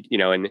originated,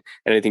 and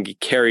I think he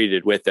carried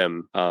it with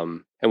him,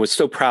 and was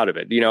so proud of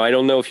it. I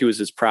don't know if he was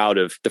as proud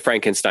of the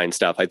Frankenstein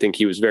stuff. I think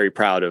he was very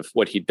proud of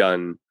what he'd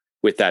done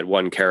with that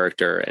one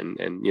character and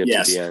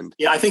yes. To the end.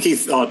 Yeah, I think he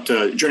thought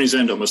Journey's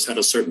End almost had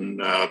a certain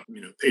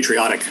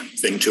patriotic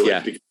thing to it.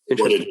 Yeah.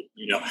 Because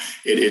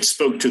it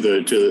spoke to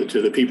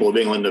the people of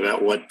England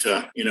about what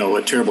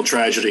what terrible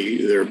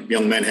tragedy their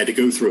young men had to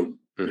go through.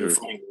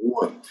 Fighting the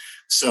war.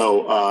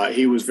 So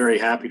he was very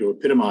happy to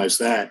epitomize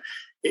that.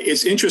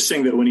 It's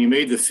interesting that when he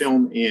made the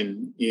film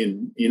in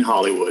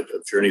Hollywood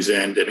of Journey's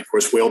End, and of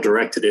course Whale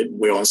directed it, and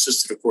Whale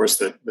insisted, of course,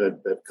 that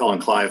Colin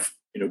Clive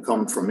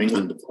come from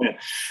England to play it.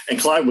 And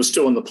Clive was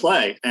still in the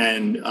play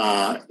and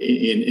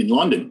in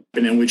London,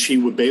 and in which he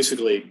would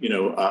basically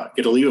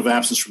get a leave of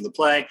absence from the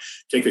play,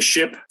 take a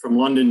ship from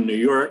London to New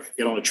York,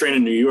 get on a train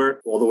in New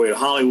York all the way to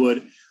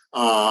Hollywood.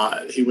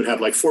 He would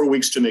have like 4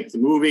 weeks to make the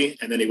movie,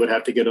 and then he would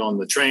have to get on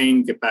the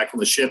train, get back on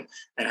the ship,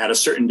 and at a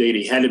certain date,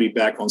 he had to be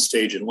back on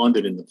stage in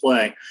London in the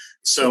play.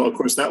 So, of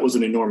course, that was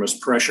an enormous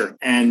pressure.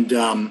 And,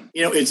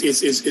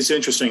 it's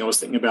interesting. I was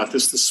thinking about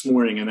this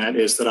morning, and that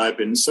is that I've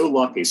been so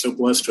lucky, so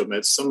blessed to have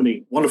met so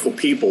many wonderful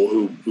people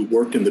who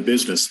worked in the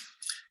business.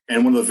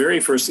 And one of the very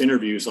first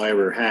interviews I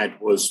ever had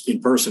was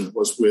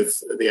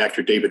with the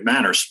actor David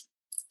Manners,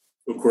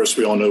 who, of course,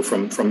 we all know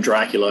from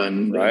Dracula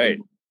and right.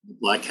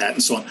 Black Cat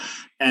and so on.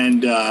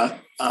 And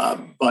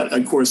but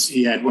of course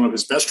he had one of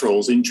his best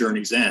roles in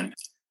Journey's End,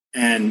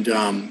 and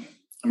I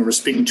remember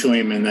speaking to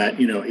him, and that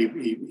he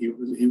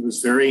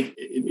was very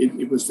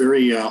it was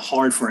very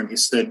hard for him. He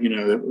said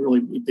that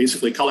really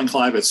basically Colin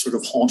Clive had sort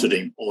of haunted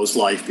him all his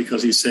life,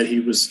 because he said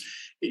it was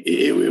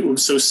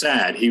so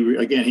sad. He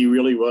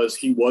really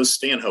was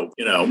Stanhope.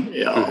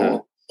 Mm-hmm.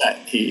 That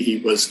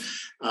he was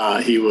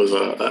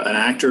an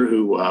actor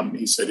who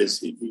he said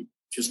he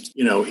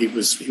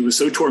was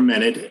so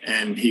tormented,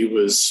 and he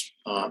was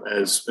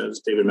As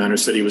David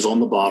Manners said, he was on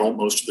the bottle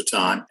most of the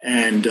time.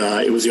 And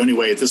it was the only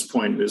way at this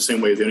point, the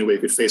same way, the only way he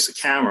could face the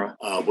camera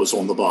was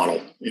on the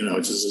bottle.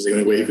 Just the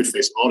only way he could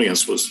face an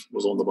audience was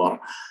on the bottle.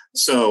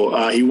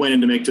 So he went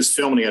in to make this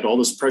film, and he had all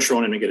this pressure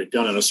on him to get it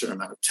done in a certain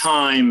amount of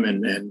time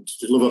and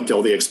to live up to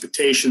all the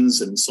expectations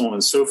and so on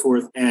and so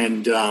forth.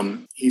 And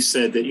he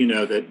said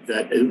that,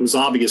 that it was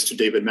obvious to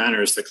David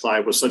Manners that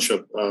Clive was such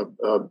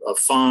a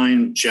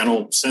fine,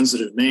 gentle,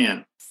 sensitive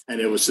man. And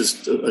it was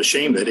just a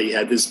shame that he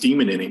had this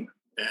demon in him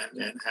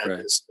and had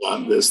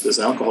this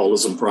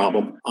alcoholism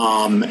problem.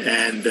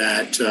 And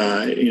that,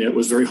 it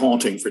was very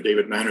haunting for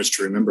David Manners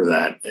to remember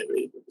that.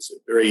 It was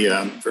a very,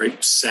 very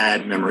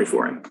sad memory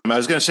for him. I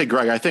was going to say,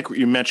 Greg, I think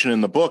you mentioned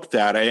in the book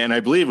that, and I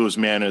believe it was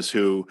Manners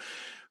who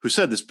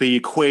said this, but he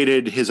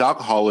equated his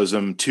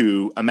alcoholism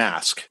to a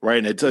mask, right?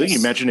 And I think you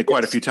mentioned it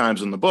quite a few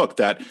times in the book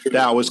that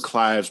was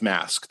Clive's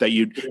mask, that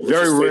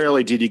very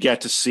rarely did you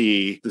get to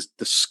see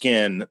the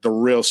skin, the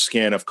real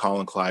skin of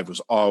Colin Clive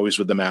was always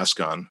with the mask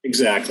on.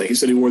 Exactly. He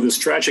said he wore this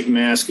tragic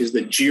mask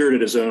that jeered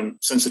at his own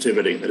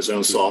sensitivity, at his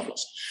own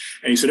softness.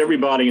 And he said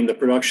everybody in the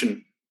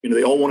production,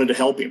 they all wanted to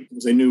help him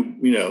because they knew,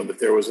 that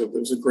there was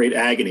a great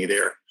agony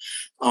there.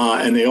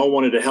 And they all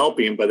wanted to help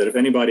him, but that if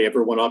anybody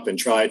ever went up and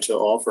tried to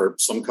offer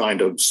some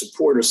kind of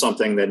support or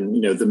something, then,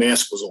 the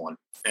mask was on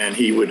and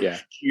he would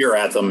jeer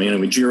at them,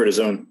 he'd jeer at his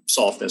own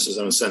softness, his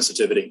own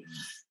sensitivity,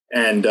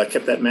 and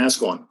kept that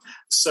mask on.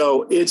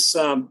 So it's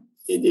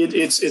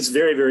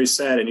very, very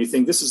sad. And you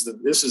think this is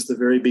the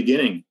very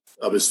beginning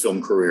of his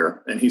film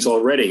career. And he's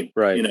already,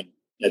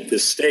 at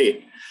this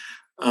state.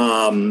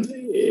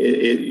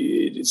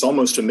 It's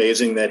almost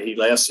amazing that he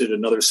lasted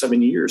another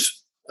 7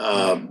 years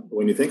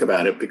when you think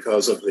about it,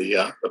 because of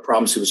the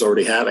problems he was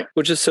already having.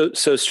 Which is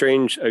so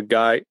strange. A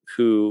guy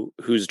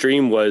whose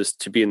dream was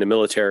to be in the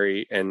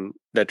military, and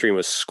that dream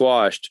was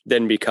squashed,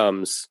 then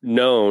becomes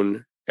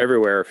known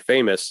everywhere,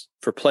 famous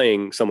for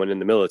playing someone in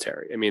the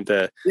military. I mean,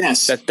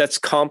 that's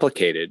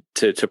complicated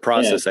to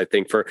process. I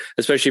think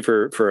especially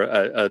for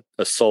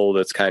a soul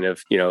that's kind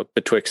of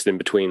betwixt and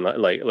between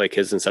like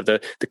his and stuff.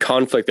 The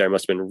conflict there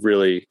must have been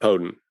really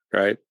potent,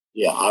 right?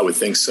 Yeah, I would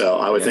think so.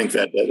 I would think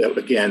that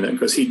again,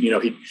 because he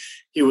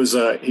was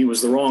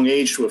the wrong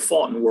age to have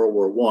fought in World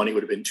War I. He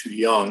would have been too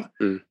young.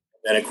 And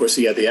of course,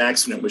 he had the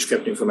accident, which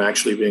kept him from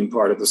actually being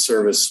part of the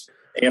service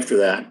after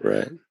that.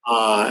 Right.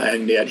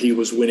 And yet he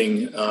was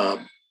winning,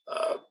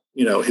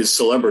 his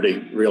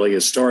celebrity, really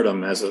his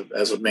stardom as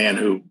a man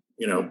who,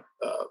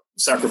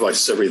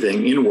 sacrifices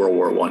everything in World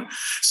War I.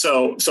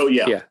 So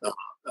yeah.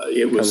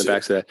 It was on the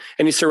backs of that,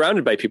 and he's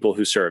surrounded by people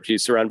who served.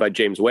 He's surrounded by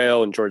James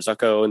Whale and George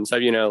Zucco and stuff.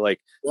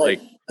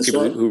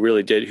 People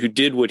who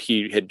did what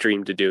he had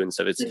dreamed to do and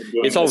stuff.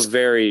 It's all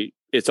very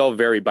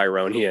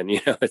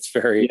Byronian. It's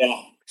very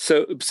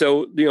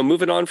So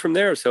moving on from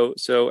there.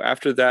 So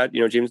after that,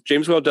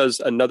 James Whale does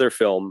another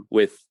film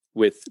with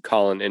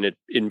Colin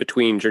in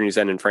between Journey's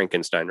End and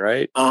Frankenstein,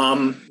 right?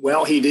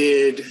 Well, he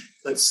did.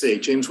 Let's see.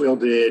 James Whale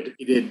did.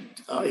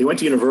 He went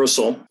to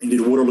Universal and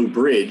did Waterloo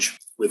Bridge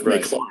with May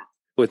Clark.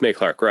 With May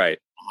Clark, right?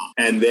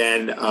 And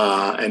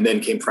then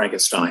came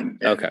Frankenstein.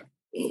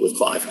 With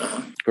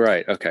Clive.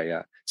 Right. Okay.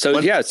 Yeah.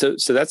 So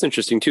that's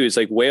interesting too. It's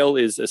like Whale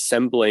is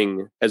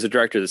assembling, as a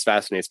director, this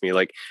fascinates me.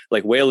 Like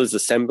Whale is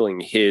assembling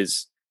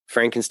his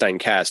Frankenstein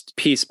cast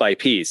piece by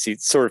piece.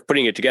 He's sort of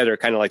putting it together,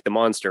 kind of like the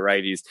monster,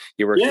 right?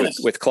 He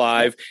works with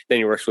Clive, then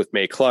he works with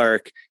May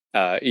Clark.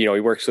 He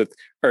works with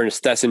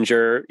Ernest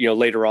Thesiger,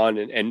 later on,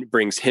 and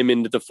brings him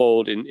into the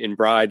fold in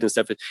Bride and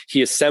stuff.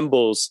 He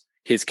assembles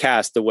his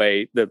cast the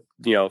way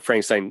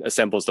Frankenstein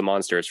assembles the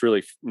monster. It's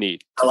really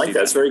neat. I like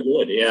that. It's very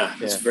good. Yeah.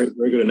 It's a very,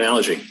 very good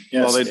analogy.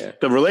 Yes. Well,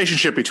 the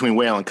relationship between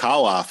Whale and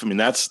Koloff, I mean,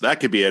 that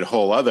could be a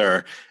whole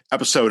other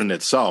episode in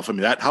itself. I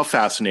mean, how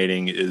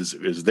fascinating is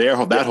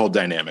that whole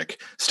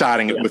dynamic,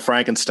 starting with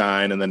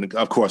Frankenstein, and then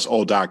of course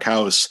Old Dark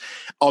House.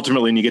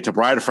 Ultimately, when you get to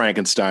Bride of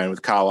Frankenstein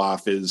with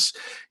Koloff, is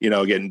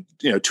getting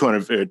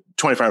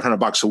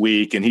 $2,500 a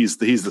week, and he's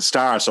the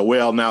star. So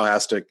Whale now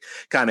has to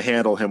kind of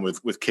handle him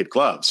with kid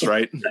gloves,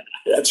 right?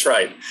 That's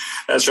right.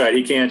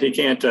 He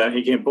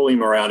can't bully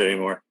him around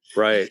anymore.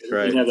 Right. He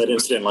didn't have that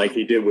incident like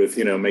he did with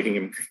making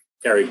him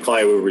carry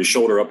Clive over his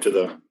shoulder up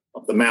the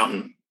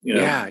mountain. It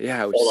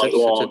was such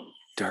a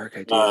dark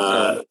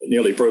idea.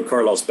 Nearly broke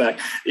Karloff's back.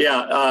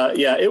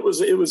 It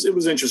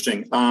was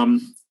interesting.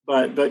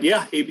 But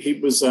yeah, he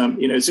was.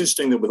 It's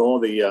interesting that with all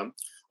the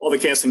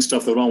casting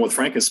stuff that went on with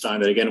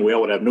Frankenstein, that again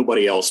Whale would have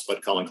nobody else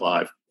but Colin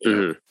Clive.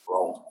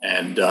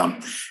 And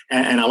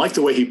I like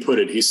the way he put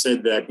it. He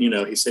said that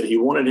he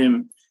wanted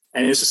him,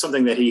 and this is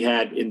something that he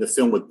had in the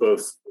film with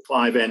both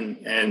Clive and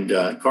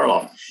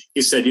Karloff.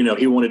 He said,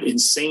 he wanted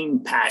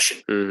insane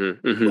passion,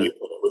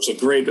 which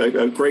is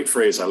a great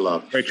phrase. I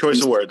love. Great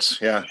choice of words.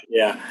 Yeah.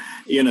 Yeah.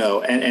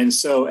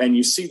 And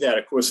you see that,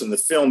 of course, in the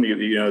film,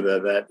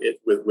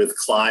 with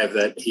Clive,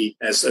 that he,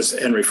 as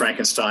Henry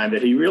Frankenstein,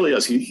 that he really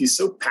is. He's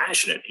so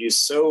passionate. He's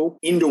so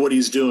into what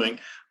he's doing.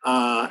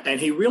 And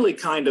he really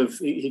kind of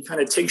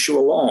takes you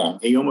along.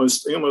 He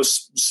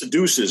almost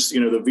seduces,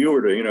 the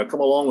viewer to,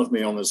 come along with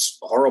me on this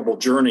horrible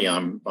journey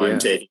I'm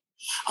taking.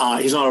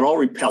 He's not at all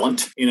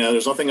repellent.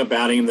 There's nothing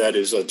about him that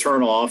is a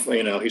turn off.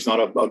 He's not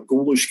a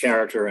ghoulish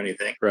character or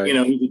anything. Right.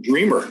 He's a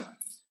dreamer.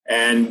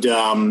 And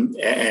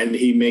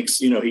he makes,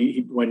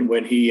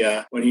 when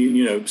he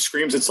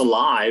screams it's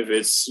alive,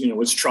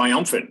 it's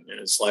triumphant. And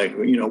it's like,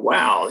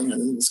 wow,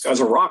 this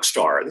guy's a rock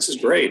star. This is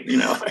great. He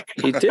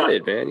did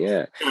it, man.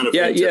 Yeah.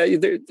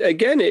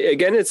 Again,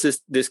 it's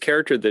this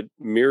character that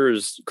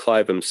mirrors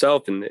Clive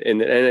himself. And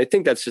I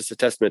think that's just a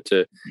testament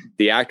to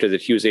the actor,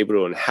 that he was able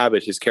to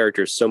inhabit his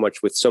character so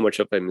much with so much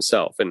of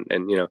himself. Yes.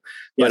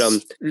 But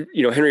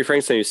Henry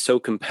Frankenstein is so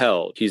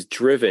compelled. He's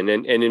driven,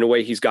 and in a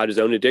way he's got his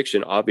own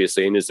addiction,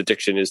 obviously, and his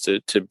addiction is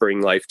to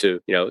bring life to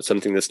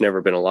something that's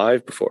never been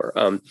alive before.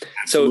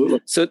 So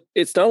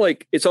it's not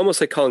like, it's almost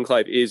like Colin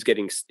Clive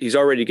he's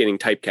already getting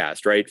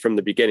typecast right from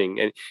the beginning,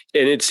 and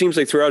it seems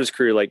like throughout his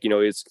career, like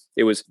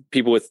it was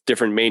people with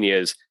different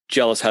manias,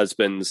 jealous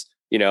husbands.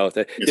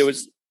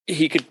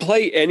 He could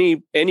play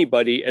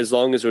anybody as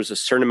long as there was a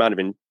certain amount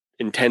of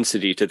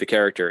intensity to the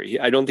character.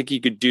 I don't think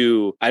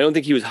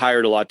he was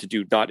hired a lot to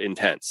do not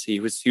intense. He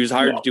was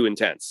hired to do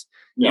intense.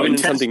 Even in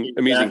something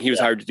amusing, he was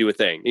hired to do a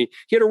thing. He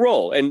had a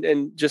role,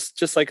 and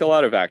just like a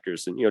lot of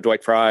actors, and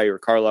Dwight Frye or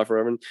Karloff or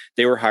whatever,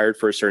 they were hired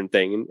for a certain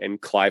thing,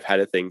 and Clive had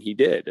a thing he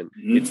did, and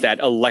it's that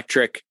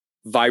electric,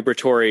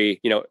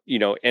 vibratory,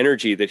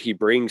 energy that he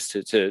brings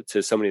to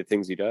so many of the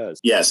things he does.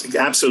 Yes,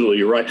 absolutely,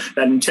 you're right.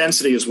 That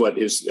intensity is what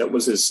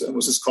was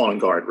his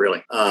calling card,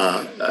 really,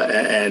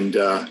 and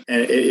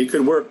it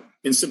could work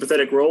in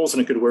sympathetic roles,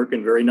 and it could work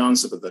in very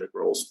non-sympathetic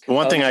roles.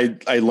 One thing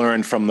I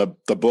learned from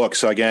the book,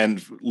 so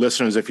again,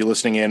 listeners, if you're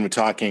listening in, we're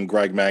talking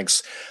Greg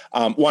Menks,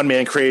 One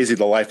Man Crazy,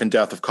 The Life and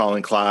Death of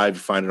Colin Clive.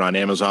 Find it on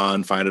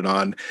Amazon, find it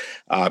on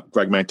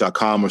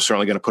gregmenk.com. We're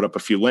certainly going to put up a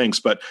few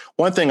links. But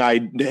one thing I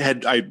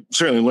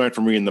certainly learned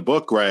from reading the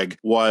book, Greg,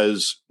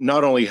 was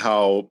not only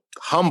how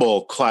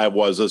humble Clive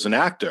was as an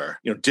actor,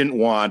 didn't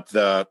want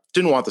the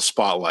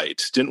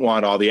spotlight, didn't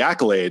want all the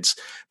accolades,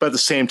 but at the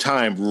same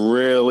time,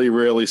 really,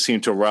 really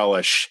seemed to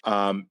relish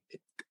a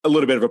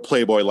little bit of a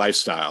playboy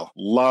lifestyle.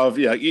 Love,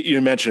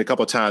 you mentioned a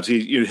couple of times,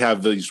 you'd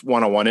have these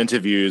one-on-one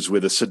interviews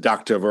with a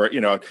seductive or,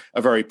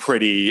 a very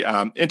pretty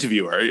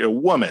interviewer, a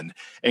woman,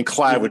 and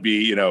Clive would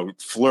be,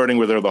 flirting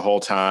with her the whole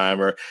time.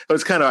 But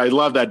it's I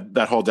love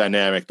that whole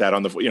dynamic, that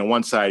on the,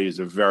 one side, he's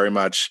a very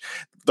much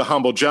the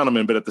humble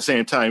gentleman, but at the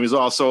same time, he's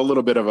also a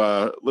little bit of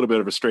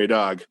a stray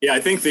dog. Yeah,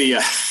 I think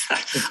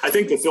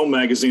the film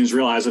magazines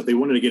realized that they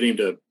wanted to get him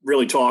to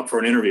really talk for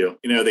an interview.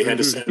 They had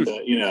to send,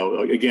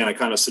 again, a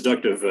kind of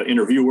seductive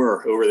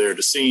interviewer over there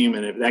to see him,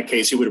 and in that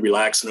case, he would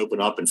relax and open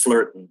up and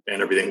flirt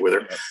and everything with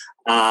her.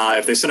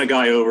 If they sent a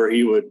guy over,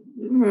 he would,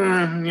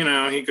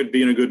 he could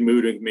be in a good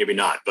mood and maybe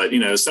not, but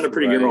send a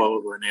pretty girl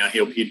over, and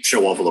he'd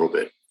show off a little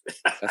bit.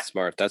 That's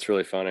smart. That's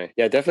really funny.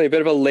 Yeah, definitely a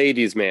bit of a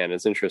ladies' man.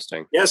 It's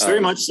interesting. Yes, very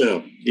much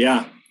so.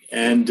 Yeah,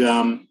 and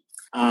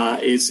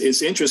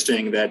it's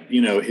interesting that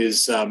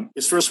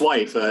his first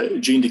wife,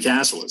 Jean de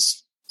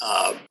Cassilis,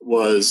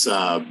 was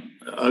a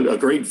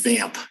great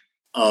vamp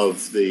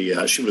of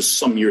the. She was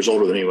some years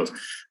older than he was.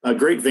 A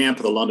great vamp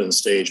of the London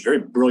stage. Very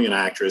brilliant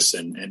actress,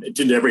 and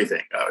did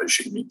everything.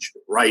 She could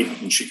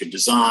write, and she could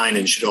design,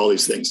 and she did all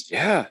these things.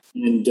 Yeah,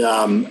 and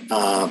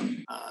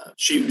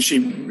she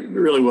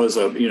really was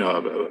a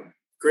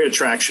great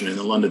attraction in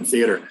the London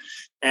theater.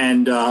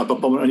 And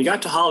but when he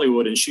got to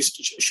Hollywood, and she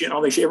I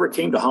don't think she ever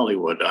came to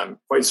Hollywood. I'm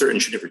quite certain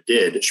she never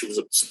did. She was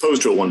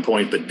supposed to at one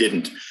point, but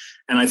didn't.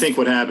 And I think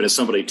what happened is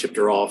somebody tipped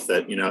her off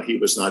that he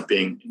was not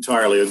being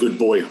entirely a good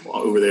boy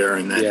over there,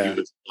 and that he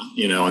was,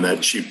 and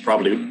that she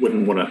probably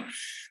wouldn't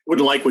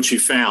like what she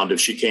found if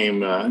she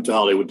came to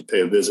Hollywood to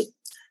pay a visit.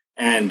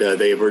 And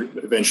they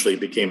eventually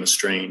became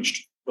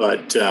estranged.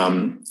 But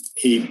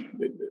he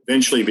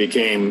eventually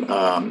became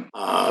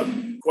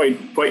quite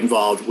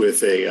involved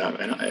with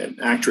an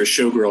actress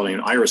showgirl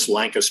named Iris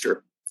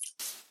Lancaster,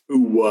 who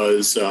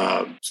was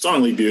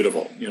stunningly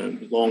beautiful,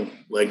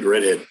 long-legged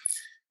redhead,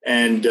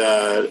 and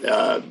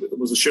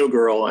was a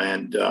showgirl,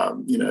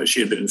 and she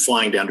had been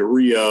flying down to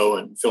Rio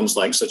and films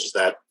such as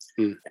that,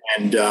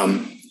 and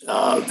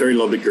very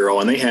lovely girl,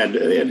 and they had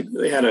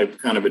a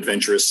kind of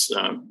adventurous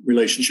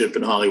relationship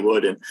in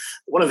Hollywood. And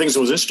one of the things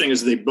that was interesting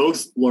is they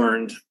both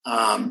learned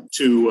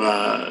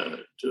to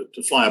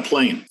fly a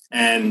plane,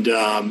 and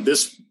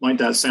this might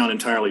not sound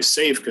entirely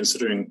safe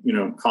considering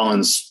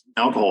Colin's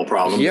alcohol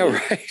problem. Yeah,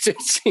 right.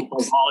 It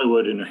seems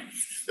Hollywood and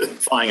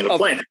flying in a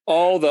plane.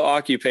 All the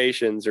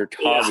occupations or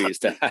hobbies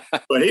to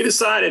have. But he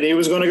decided he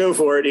was going to go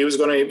for it. He was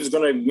going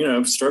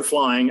to start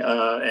flying.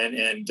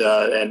 And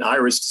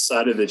Iris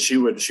decided that she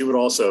would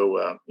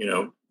also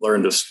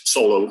learn to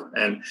solo.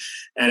 And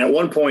at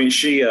one point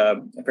she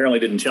apparently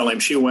didn't tell him.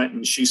 She went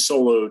and she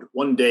soloed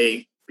one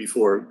day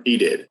before he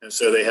did, and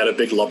so they had a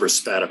big lubber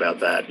spat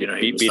about that.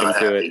 He was not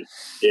happy.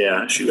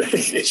 Yeah,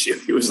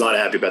 he was not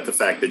happy about the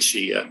fact that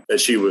she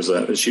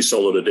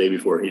soloed a day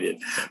before he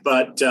did.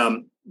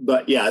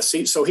 But yeah,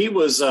 see, so he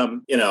was,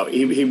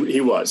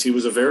 he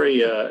was a very,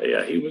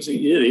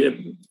 he had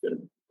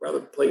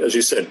rather, as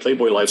you said,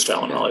 Playboy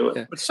lifestyle in Hollywood.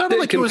 Yeah. It sounded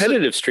like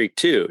competitive streak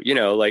too,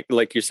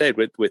 like you said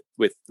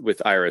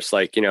with Iris,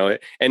 and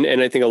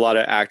I think a lot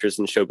of actors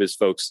and showbiz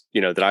folks,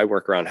 that I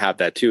work around have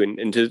that too.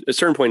 And to a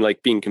certain point,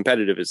 like being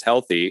competitive is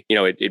healthy.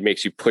 It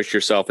makes you push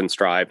yourself and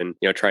strive and,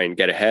 try and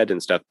get ahead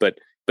and stuff. But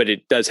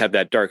it does have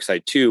that dark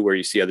side too, where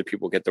you see other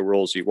people get the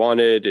roles you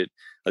wanted,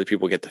 other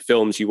people get the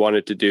films you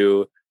wanted to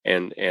do.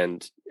 And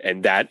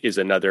that is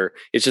another,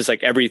 it's just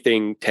like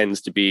everything tends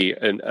to be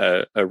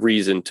a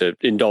reason to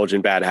indulge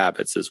in bad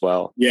habits as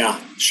well. Yeah,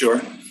 sure.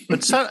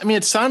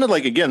 It sounded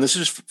like, again, this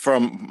is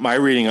from my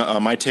reading,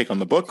 my take on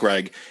the book,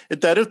 Greg,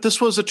 that this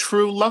was a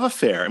true love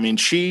affair. I mean,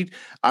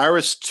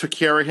 Iris took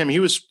care of him.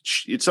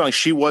 It's not like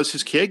she was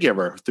his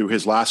caregiver through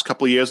his last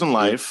couple of years in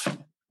life.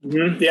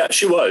 Mm-hmm. Yeah,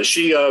 she was.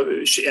 She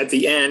at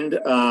the end,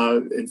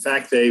 in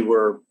fact, they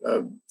were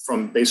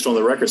based on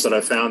the records that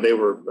I found, they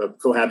were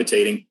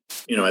cohabitating,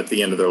 at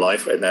the end of their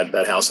life in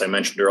that house I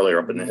mentioned earlier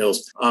up in the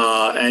hills.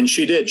 And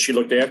she did. She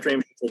looked after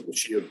him.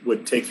 She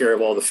would take care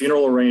of all the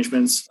funeral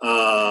arrangements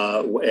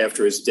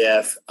after his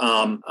death.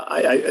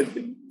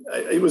 The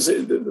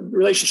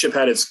relationship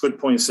had its good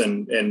points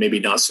and maybe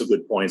not so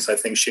good points. I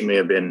think she may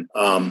have been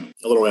a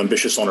little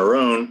ambitious on her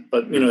own,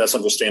 but that's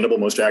understandable.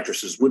 Most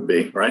actresses would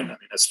be, right? I mean,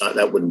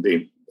 that wouldn't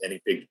be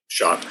any big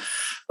shock.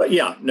 But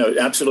yeah, no,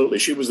 absolutely,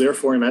 she was there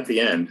for him at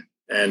the end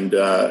and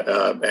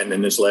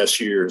in his last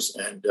years,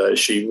 and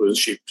she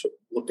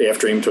looked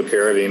after him, took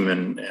care of him,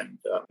 and it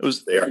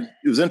was there.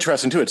 It was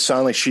interesting too. It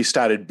sounded like she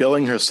started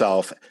billing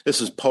herself.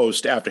 This is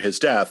post after his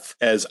death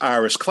as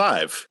Iris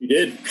Clive. She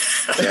did,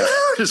 yeah,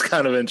 which is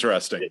kind of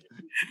interesting.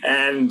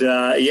 And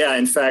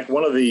in fact,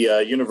 one of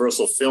the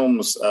Universal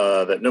films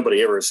that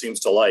nobody ever seems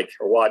to like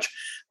or watch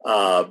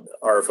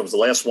are films. The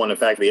last one, in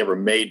fact, they ever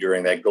made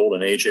during that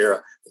golden age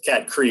era, The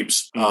Cat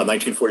Creeps,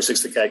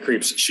 1946, The Cat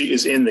Creeps. She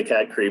is in The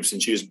Cat Creeps,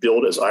 and she's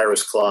billed as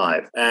Iris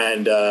Clive,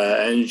 and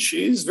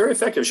she's very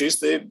effective. She's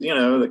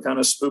the kind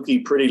of spooky,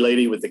 pretty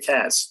lady with the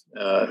cats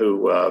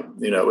who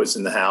is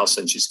in the house,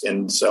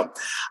 and so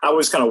I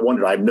always kind of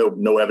wondered. I have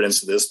no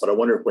evidence of this, but I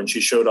wonder if when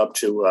she showed up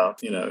to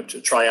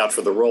try out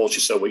for the role, she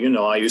said, "Well,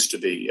 I used to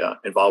be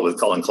involved with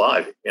Colin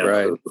Clive,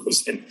 right. who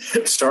was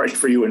starring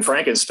for you in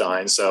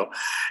Frankenstein, so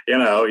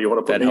you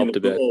want to put me in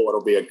the role,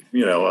 it'll be a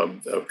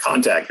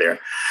contact there."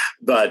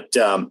 But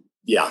I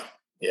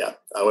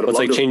would have it's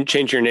like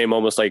change your name,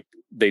 almost like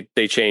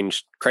they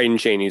changed Creighton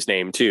Chaney's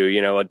name too,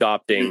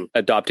 adopting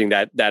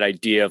that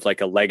idea of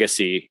like a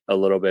legacy a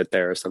little bit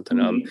there or something.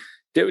 Mm-hmm.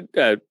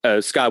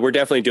 Scott, we're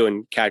definitely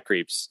doing Cat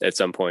Creeps at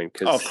some point.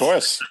 Of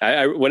course.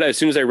 As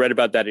soon as I read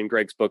about that in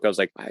Greg's book, I was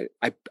like,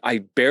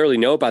 I barely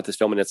know about this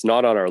film, and it's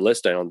not on our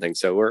list, I don't think.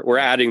 So we're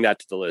adding that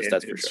to the list.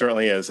 That's for sure. It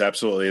certainly is.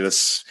 Absolutely.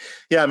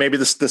 Maybe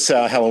this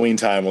Halloween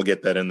time we'll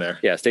get that in there.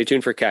 Yeah. Stay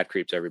tuned for Cat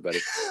Creeps, everybody.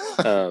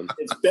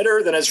 It's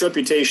better than its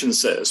reputation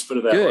says. Put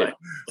it that way.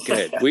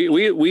 Good.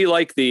 We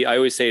like I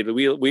always say that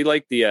we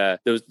like the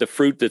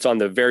fruit that's on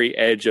the very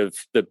edge of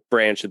the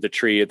branch of the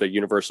tree of the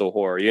Universal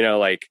horror.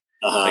 Like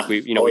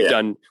we've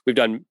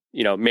done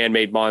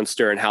Man-Made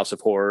Monster and House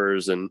of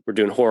Horrors, and we're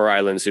doing Horror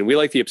Islands, and we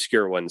like the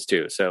obscure ones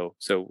too. So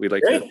we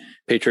like to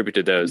pay tribute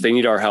to those. They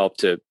need our help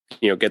to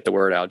get the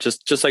word out,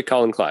 just like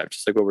Colin Clive,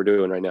 just like what we're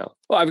doing right now.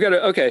 Well,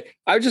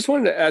 I just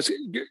wanted to ask,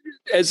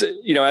 as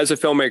a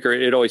filmmaker,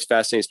 it always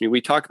fascinates me.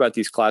 We talk about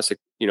these classic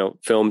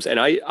films, and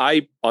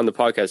I on the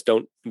podcast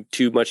don't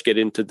too much get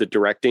into the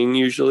directing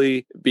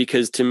usually,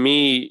 because to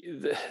me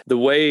the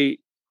way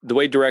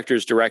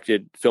directors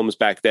directed films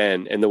back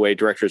then and the way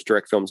directors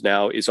direct films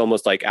now is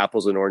almost like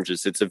apples and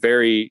oranges. It's a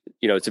very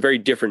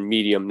different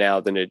medium now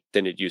than it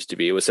used to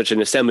be. It was such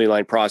an assembly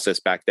line process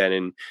back then,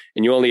 and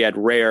you only had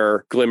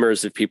rare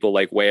glimmers of people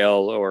like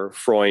Whale or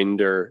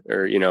Freund or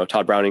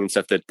Todd Browning and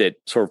stuff that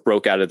sort of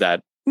broke out of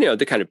that,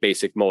 the kind of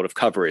basic mode of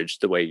coverage,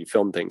 the way you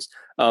film things.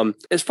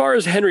 As far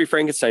as Henry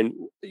Frankenstein,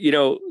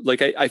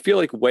 I feel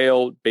like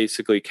Whale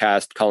basically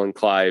cast Colin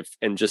Clive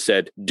and just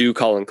said, do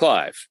Colin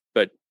Clive,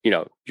 but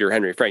you're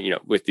Henry Frank,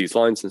 with these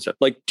lines and stuff.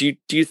 Like, do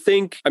you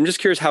think, I'm just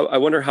curious I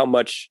wonder how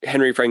much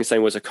Henry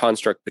Frankenstein was a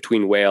construct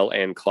between Whale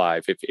and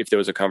Clive, if there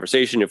was a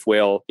conversation, if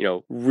Whale,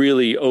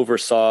 really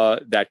oversaw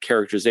that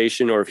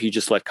characterization, or if he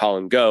just let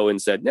Colin go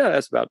and said, no,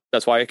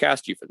 that's why I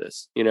cast you for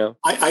this,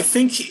 I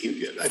think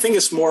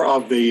it's more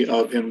of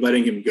him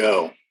letting him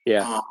go.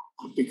 Yeah.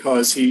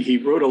 Because he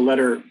wrote a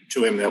letter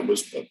to him that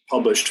was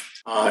published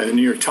in the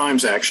New York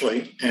Times,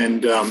 actually.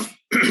 And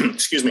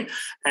excuse me.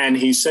 And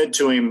he said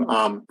to him,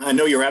 I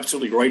know you're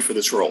absolutely right for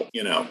this role.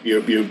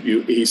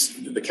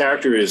 The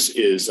character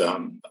is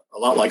a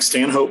lot like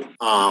Stanhope.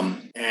 That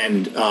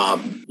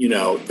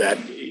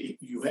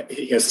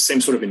he has the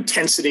same sort of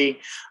intensity.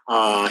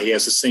 He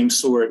has the same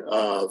sort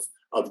of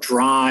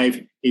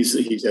drive. He has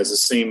the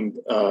same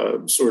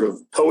sort of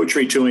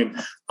poetry to him.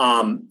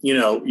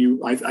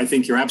 I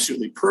think you're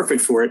absolutely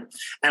perfect for it.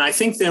 And I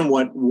think then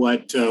what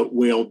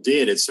Whale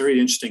did, it's very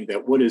interesting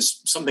that what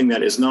is something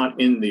that is not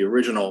in the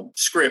original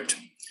script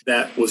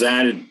that was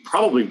added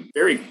probably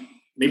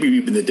maybe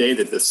even the day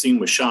that the scene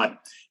was shot,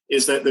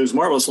 is that those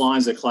marvelous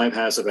lines that Clive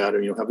has about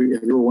it. Have you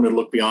ever wanted to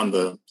look beyond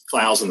the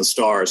clouds and the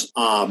stars?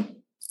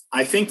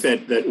 I think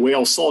that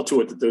Whale saw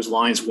to it that those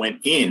lines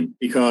went in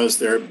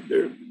because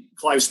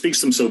Clive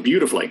speaks them so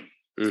beautifully,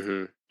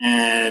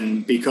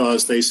 and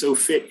because they so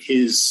fit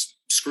his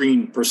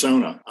screen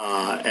persona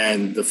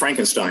and the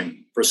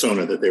Frankenstein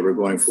persona that they were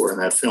going for in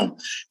that film.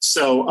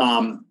 So,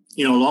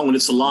 Along When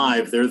It's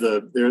Alive, they're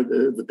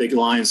the big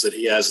lines that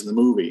he has in the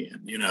movie,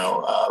 and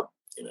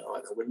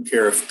I wouldn't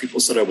care if people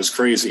said I was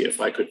crazy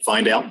if I could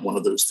find out one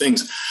of those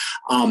things.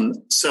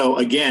 So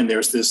again,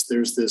 there's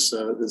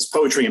this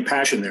poetry and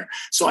passion there.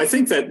 So I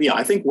think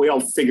I think Whale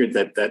figured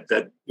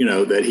that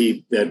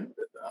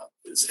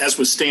as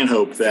with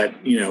Stanhope, that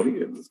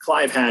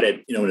Clive had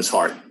it in his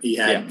heart. He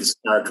had this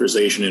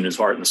characterization in his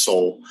heart and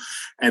soul,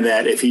 and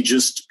that if he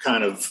just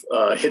kind of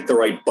hit the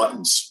right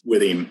buttons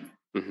with him,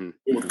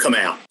 it would come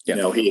out. He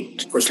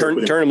of course turn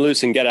him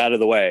loose and get out of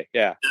the way.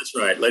 Yeah, that's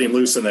right. Let him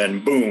loose, and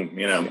then boom,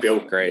 go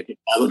great. Get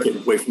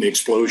away from the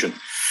explosion.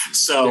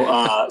 So,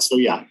 I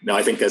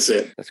think that's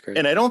it. That's great.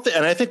 And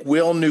I think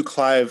Whale knew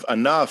Clive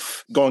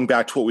enough. Going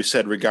back to what we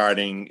said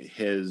regarding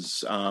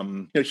his,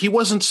 he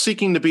wasn't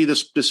seeking to be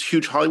this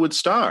huge Hollywood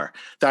star.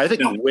 That I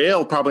think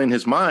Whale probably in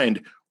his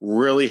mind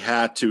really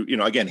had to,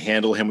 again,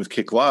 handle him with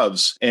kid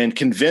gloves and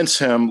convince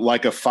him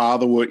like a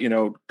father would,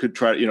 could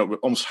try to,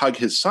 almost hug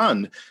his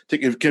son to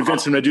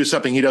convince him to do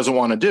something he doesn't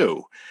want to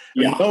do.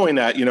 Yeah. And knowing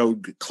that,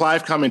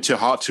 Clive coming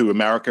to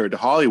America or to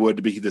Hollywood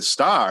to be the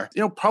star,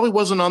 probably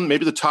wasn't on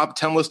maybe the top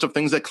 10 list of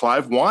things that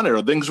Clive wanted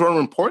or things were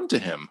important to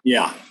him.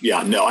 Yeah.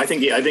 No, I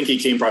think he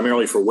came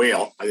primarily for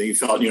Whale. I think he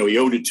felt, he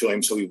owed it to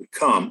him, so he would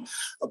come.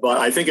 But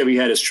I think if he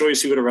had his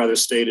choice, he would have rather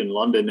stayed in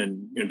London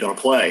and done a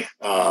play,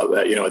 at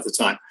the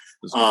time.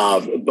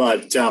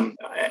 But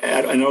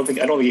I don't think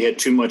he had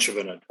too much of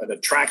an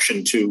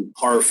attraction to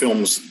horror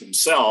films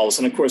themselves.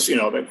 And of course,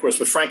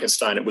 with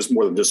Frankenstein, it was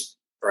more than just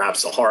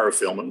perhaps a horror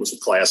film. It was a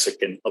classic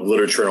of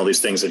literature and all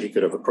these things that he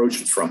could have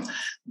approached it from.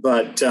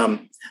 But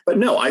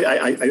no,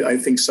 I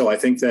think so. I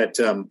think that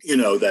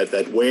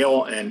that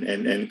Whale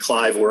and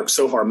Clive worked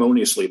so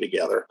harmoniously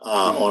together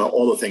on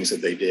all the things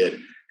that they did,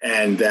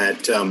 and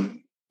that.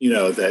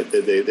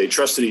 That they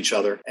trusted each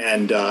other,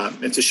 and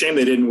it's a shame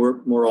they didn't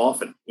work more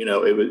often.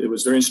 It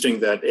was very interesting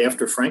that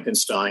after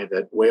Frankenstein,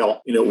 that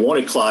Whale,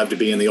 wanted Clive to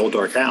be in The Old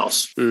Dark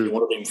House. He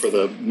wanted him for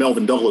the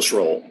Melvin Douglas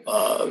role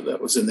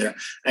that was in there,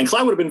 and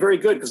Clive would have been very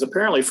good because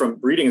apparently, from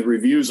reading the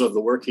reviews of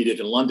the work he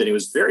did in London, he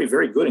was very,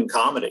 very good in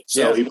comedy.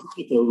 So he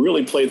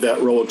really played that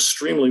role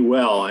extremely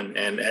well,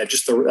 and had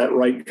just that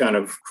right kind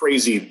of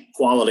crazy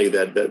quality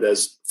that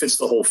fits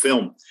the whole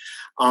film.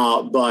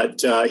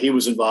 But he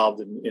was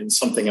involved in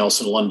something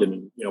else in London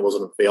and,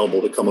 wasn't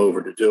available to come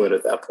over to do it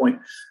at that point.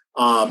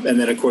 And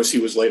then, of course,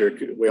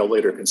 Whale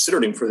later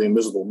considered him for The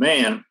Invisible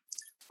Man.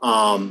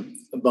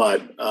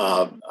 But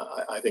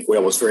I think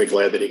Whale was very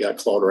glad that he got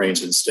Claude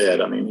Rains instead.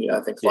 I mean,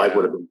 I think Clive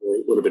would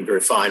have been very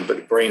fine,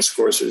 but Rains, of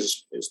course,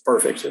 is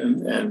perfect.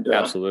 And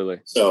absolutely.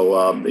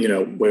 So,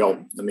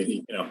 Whale, I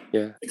mean,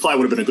 Clive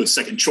would have been a good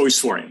second choice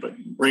for him, but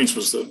Rains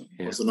was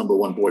the number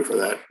one boy for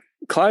that.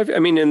 Clive, I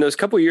mean, in those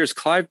couple of years,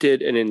 Clive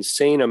did an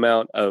insane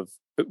amount of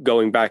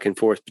going back and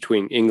forth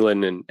between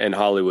England and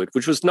Hollywood,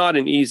 which was not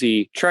an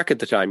easy trek at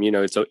the time.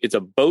 It's a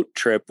boat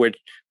trip,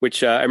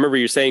 which I remember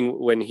you saying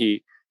when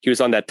he was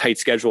on that tight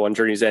schedule on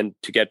Journey's End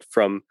to get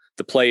from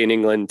the play in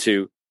England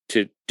to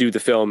do the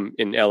film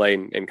in LA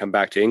and come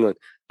back to England.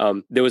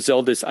 There was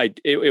all this,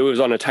 it was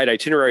on a tight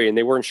itinerary and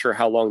they weren't sure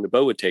how long the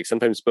boat would take.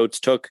 Sometimes boats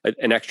took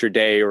an extra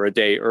day or a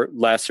day or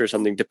less or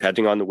something,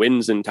 depending on the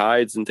winds and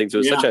tides and things. It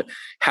was such a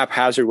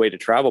haphazard way to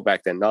travel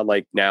back then, not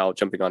like now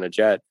jumping on a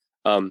jet.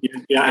 And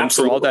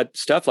for all that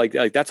stuff, like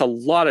that's a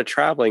lot of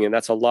traveling, and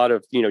that's a lot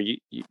of,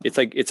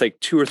 it's like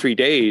 2 or 3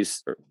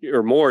 days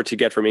or more to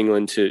get from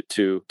England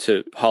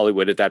to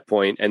Hollywood at that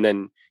point. And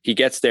then he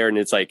gets there and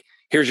it's like,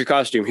 here's your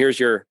costume, here's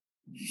your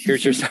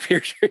stuff.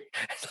 It's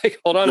like,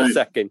 hold on a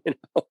second.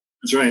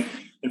 That's right.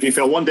 If you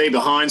fell one day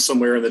behind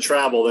somewhere in the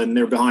travel, then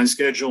they're behind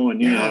schedule,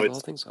 and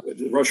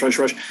it's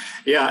rush.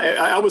 Yeah,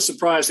 I was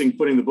surprised in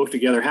putting the book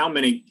together how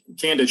many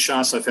candid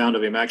shots I found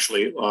of him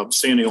actually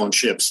standing on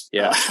ships.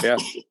 Yeah,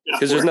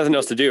 because there's nothing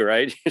else to do,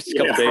 right? Just a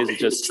couple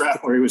days.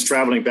 Where he was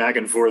traveling back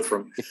and forth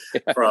from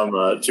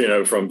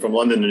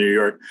London to New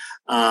York.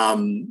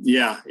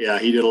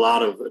 He did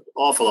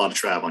awful lot of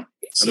traveling.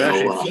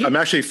 So, I'm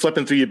actually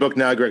flipping through your book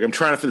now, Greg. I'm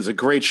trying to. There's a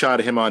great shot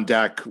of him on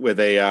deck with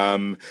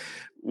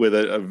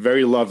a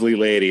very lovely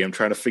lady. I'm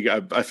trying to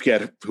figure. I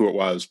forget who it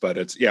was, but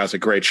it's a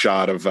great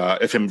shot of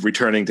him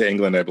returning to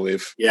England, I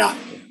believe. Yeah.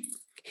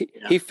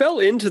 He fell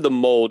into the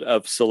mold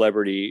of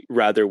celebrity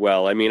rather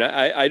well. I mean,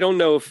 I don't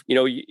know if,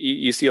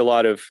 you see a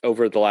lot of,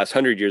 over the last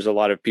 100 years, a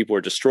lot of people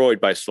are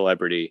destroyed by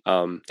celebrity.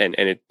 And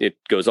it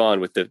goes on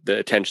with the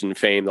attention,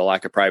 fame, the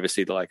lack of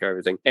privacy, the lack of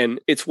everything. And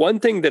it's one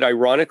thing that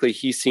ironically,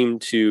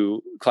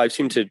 Clive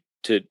seemed to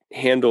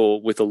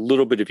handle with a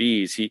little bit of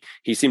ease.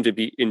 He seemed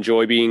to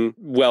enjoy being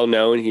well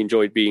known. He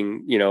enjoyed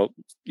being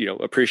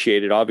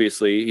appreciated.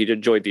 Obviously, he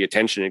enjoyed the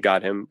attention it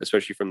got him,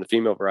 especially from the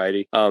female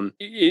variety.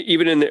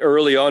 Even in the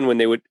early on when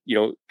they would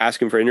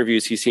ask him for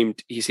interviews, he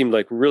seemed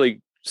like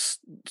really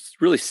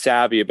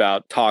savvy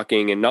about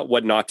talking and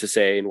what not to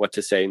say and what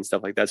to say and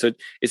stuff like that. So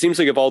it seems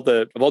like of all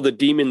the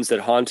demons that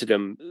haunted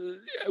him,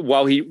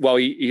 while he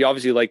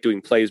obviously liked doing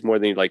plays more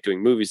than he liked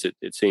doing movies,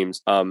 it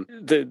seems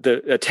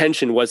the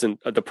attention wasn't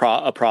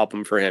a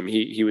problem for him.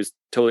 He was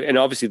totally, and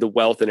obviously the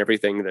wealth and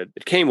everything that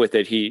came with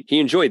it, he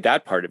enjoyed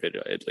that part of it,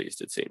 at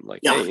least it seemed like.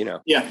 Yeah. Hey,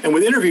 Yeah. And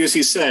with interviews,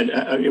 he said,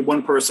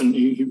 one person,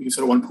 he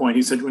said at one point,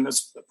 he said, when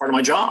that's part of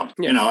my job,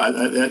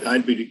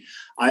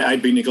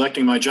 I'd be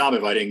neglecting my job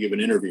if I didn't give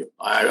an interview.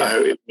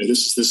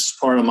 This is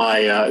part of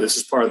my,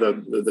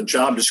 the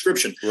job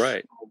description.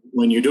 Right.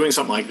 When you're doing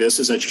something like this,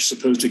 is that you're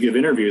supposed to give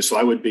interviews. So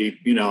I would be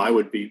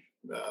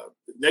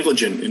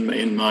negligent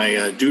in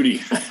my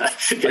duty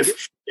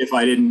if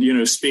I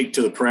didn't, speak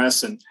to the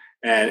press and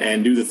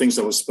do the things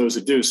I was supposed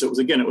to do. So it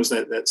was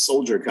that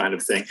soldier kind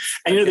of thing.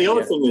 And the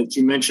other thing that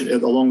you mentioned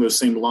along those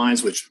same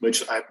lines,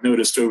 which I've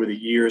noticed over the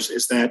years,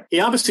 is that he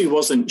obviously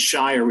wasn't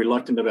shy or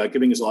reluctant about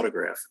giving his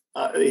autograph.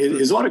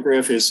 His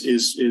autograph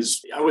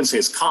is I wouldn't say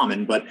it's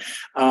common, but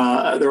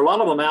there are a lot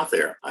of them out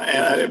there,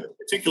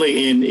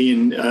 particularly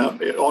in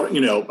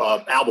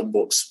album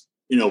books.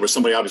 Where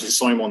somebody obviously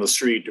saw him on the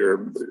street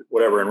or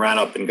whatever and ran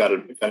up and got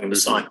him to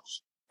sign.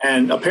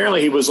 And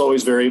apparently he was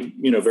always very,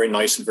 very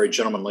nice and very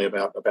gentlemanly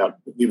about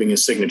giving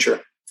his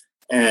signature.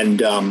 And,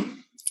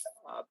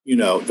 he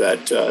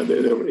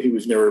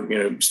was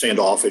never,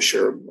 standoffish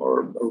or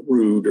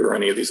rude or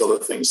any of these other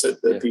things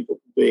that people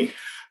could be.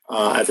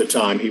 At the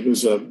time, he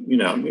was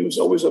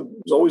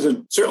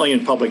certainly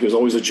in public, he was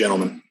always a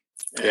gentleman.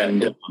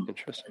 And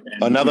interesting.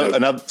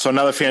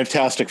 Another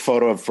fantastic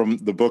photo from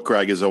the book,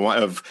 Greg, is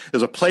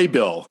there's a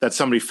playbill that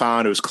somebody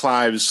found. It was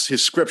Clive's.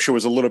 His scripture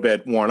was a little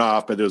bit worn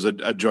off, but there was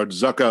a George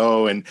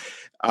Zucco, and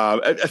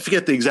I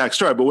forget the exact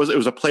story, but it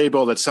was a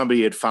playbill that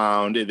somebody had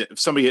found.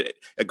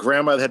 A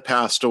grandmother had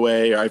passed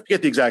away, or I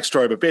forget the exact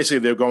story, but basically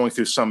they were going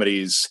through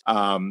somebody's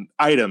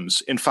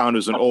items and found it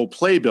was an old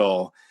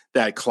playbill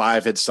that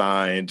Clive had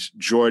signed,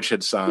 George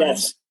had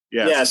signed.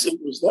 Yes,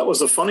 that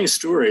was a funny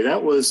story.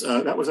 That was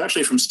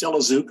actually from Stella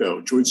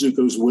Zucco, George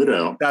Zucco's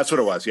widow. That's what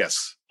it was.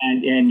 Yes,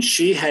 and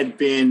she had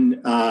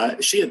been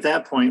she at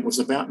that point was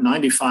about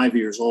 95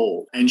 years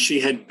old, and she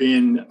had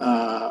been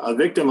a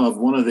victim of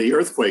one of the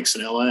earthquakes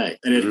in L.A.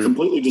 and it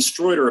completely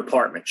destroyed her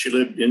apartment. She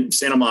lived in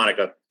Santa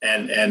Monica,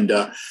 and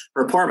her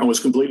apartment was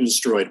completely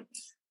destroyed.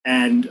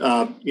 And,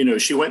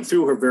 she went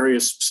through her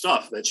various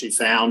stuff that she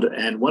found.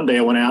 And one day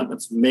I went out and I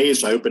was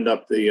amazed. I opened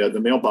up the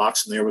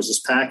mailbox and there was this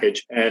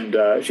package. And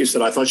she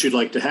said, "I thought you'd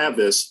like to have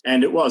this."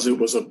 And it was a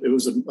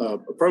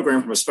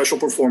program from a special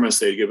performance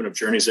they had given of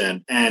Journey's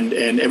End. And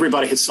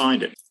everybody had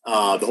signed it.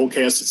 The whole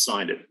cast had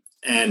signed it.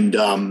 And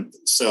I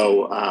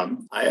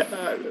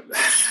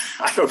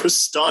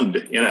was stunned,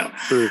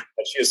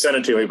 She had sent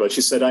it to me, but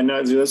she said, "I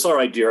know, that's all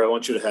right, dear. I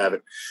want you to have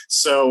it."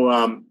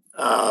 So,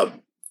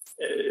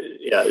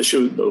 she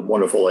was a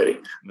wonderful lady,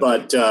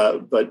 but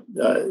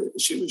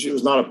she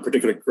was not a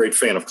particularly great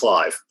fan of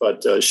Clive.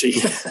 But she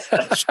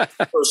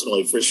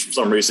personally, for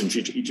some reason,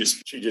 she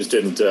just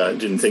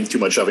didn't think too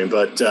much of him.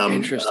 But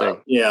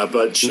interesting,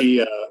 but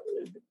she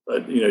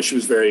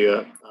was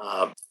very.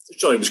 She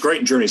thought he was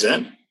great in Journey's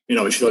End. She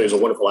thought he was a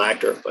wonderful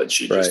actor, but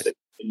she just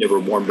never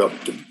warmed up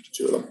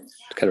to them.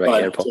 Kind of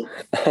a handful.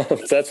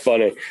 That's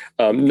funny.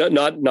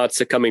 Not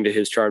succumbing to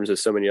his charms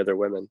as so many other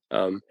women.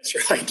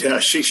 That's right. Yeah,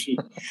 she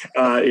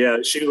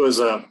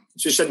was.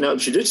 She said no.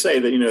 She did say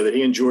that that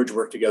he and George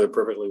worked together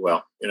perfectly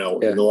well. In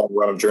the long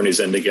run of Journey's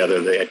End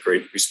together, they had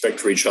great respect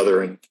for each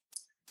other and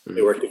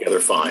they worked together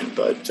fine.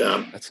 But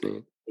that's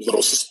neat. Was a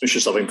little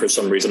suspicious of him for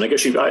some reason. I guess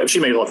she may have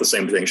thought the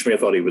same thing. She may have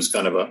thought he was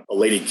kind of a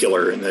lady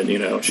killer, and then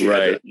she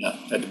had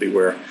to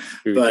beware.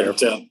 But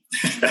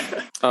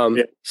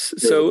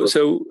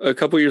so a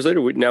couple of years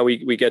later,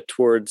 we get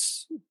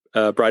towards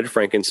Bride of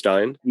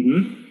Frankenstein,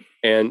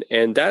 and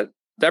that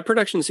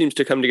production seems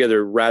to come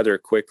together rather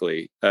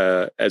quickly,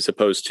 as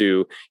opposed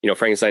to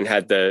Frankenstein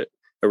had the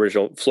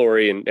original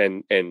Flory and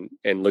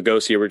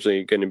Lugosi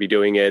originally going to be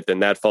doing it,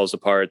 then that falls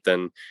apart.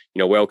 Then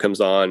Whale comes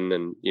on,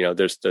 and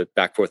there's the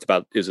back and forth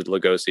about is it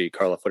Lugosi,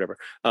 Karloff, whatever.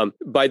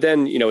 By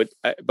then,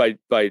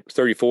 by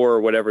 34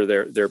 or whatever,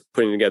 they're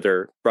putting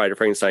together Bride of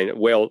Frankenstein.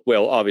 Whale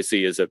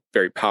obviously is a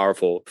very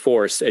powerful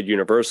force at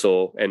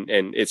Universal, and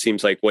it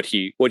seems like what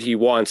he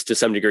wants to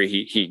some degree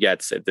he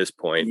gets at this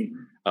point.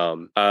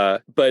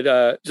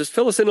 But just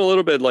fill us in a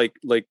little bit, like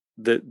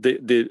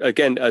the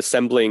again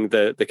assembling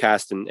the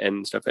cast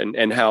and stuff,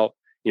 and how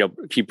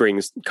he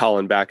brings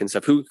Colin back and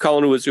stuff.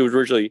 Colin was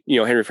originally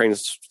Henry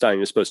Frankenstein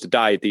was supposed to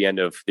die at the end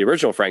of the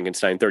original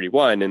Frankenstein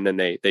 31, and then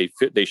they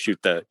shoot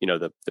the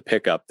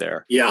pickup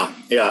there. Yeah,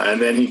 and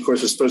then he of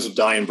course was supposed to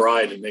die in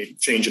Bride, and they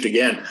change it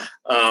again.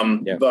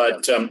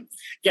 But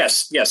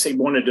yes, he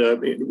wanted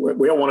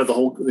we all wanted the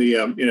whole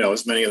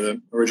as many of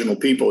the original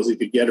people as he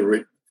could get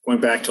going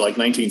back to like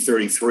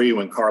 1933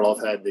 when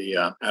Karloff had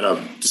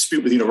a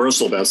dispute with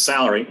Universal about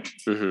salary.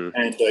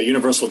 And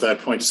Universal at that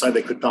point decided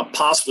they could not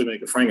possibly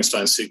make a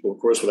Frankenstein sequel, of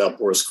course, without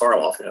Boris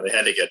Karloff. You know, they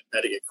had to get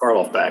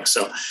Karloff back.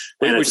 So,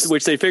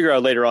 which they figure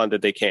out later on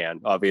that they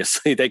can.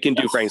 Obviously, they can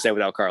do Frankenstein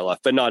without Karloff,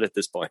 but not at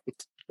this point.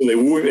 They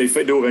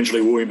do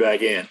eventually woo him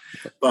back in,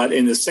 but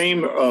in the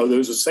same there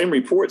was the same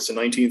reports in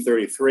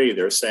 1933.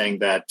 They're saying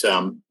that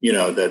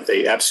that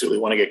they absolutely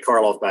want to get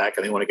Karloff back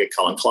and they want to get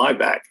Colin Clive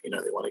back. You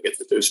know, they want to get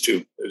those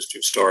two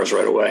stars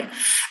right away.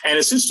 And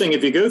it's interesting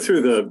if you go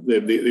through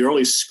the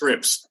early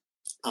scripts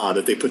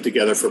that they put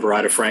together for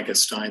Bride of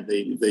Frankenstein.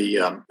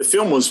 The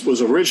film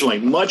was originally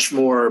much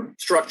more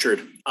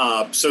structured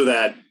so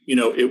that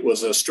it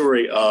was a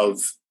story of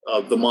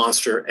the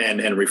monster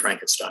and Henry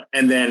Frankenstein.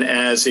 And then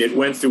as it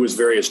went through its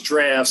various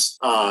drafts,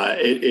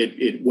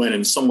 it went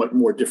in somewhat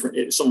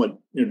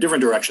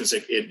different directions.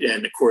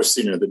 And of course,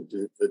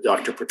 the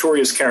Dr.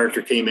 Pretorius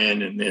character came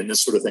in and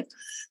this sort of thing.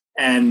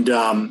 And,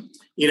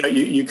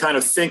 you kind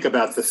of think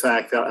about the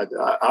fact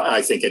that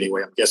I think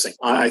anyway, I'm guessing,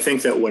 I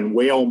think that when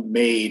Whale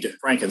made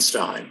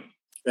Frankenstein,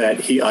 that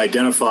he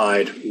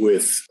identified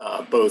with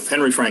both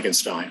Henry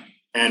Frankenstein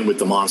and with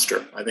the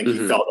monster. I think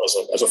he felt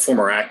as a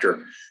former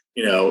actor,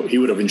 he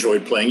would have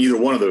enjoyed playing either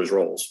one of those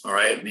roles. All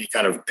right. And he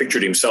kind of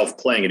pictured himself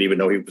playing it, even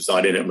though he was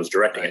not in it and was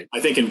directing it. I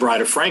think in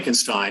Bride of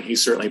Frankenstein, he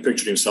certainly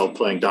pictured himself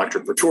playing Dr.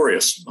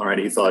 Pretorius. All right.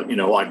 He thought,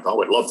 I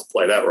would love to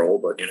play that role,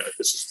 but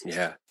this is,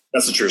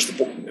 that's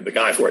the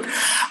guy for it.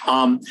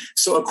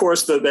 So of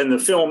course, then the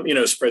film,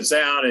 spreads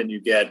out, and you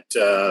get,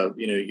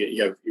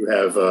 you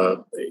have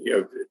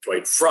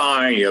Dwight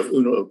Fry, you have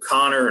Una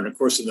O'Connor, and of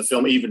course in the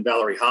film, even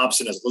Valerie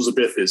Hobson as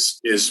Elizabeth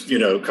is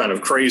kind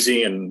of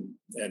crazy and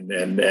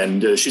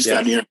she's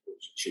got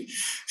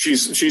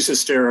she's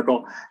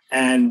hysterical,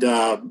 and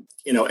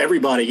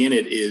everybody in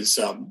it is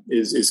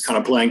kind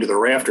of playing to the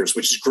rafters,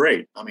 which is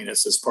great. I mean,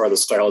 it's part of the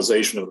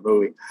stylization of the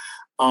movie.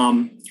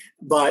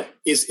 But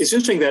it's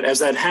interesting that as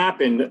that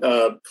happened,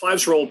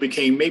 Clive's role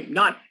became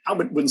I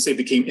wouldn't say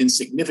became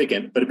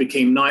insignificant, but it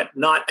became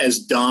not as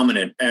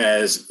dominant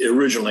as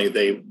originally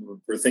they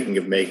were thinking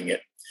of making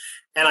it.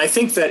 And I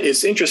think that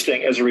it's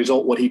interesting as a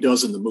result what he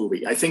does in the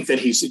movie. I think that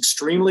he's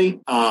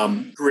extremely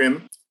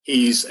grim.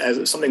 He's,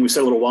 as something we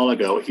said a little while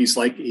ago, he's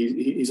like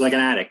an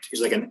addict.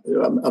 He's like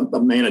a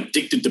man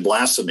addicted to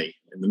blasphemy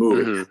in the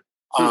movie.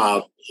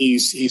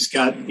 He's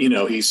got,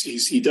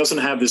 he doesn't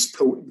have this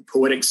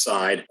poetic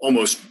side,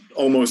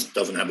 almost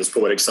doesn't have this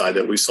poetic side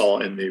that we saw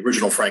in the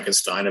original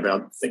Frankenstein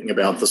about thinking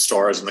about the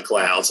stars and the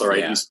clouds. All right.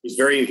 Yeah.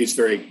 He's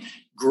very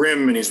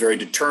grim, and he's very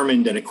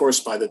determined. And of course,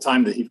 by the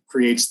time that he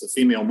creates the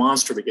female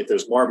monster, we get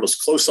those marvelous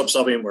close-ups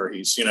of him where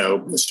he's,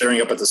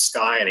 staring up at the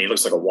sky and he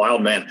looks like a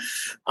wild man.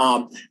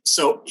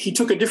 So he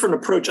took a different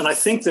approach. And I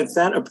think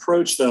that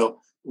approach, though,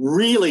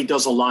 really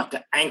does a lot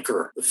to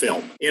anchor the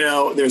film.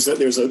 There's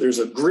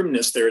a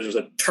grimness there. There's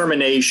a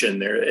determination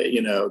there.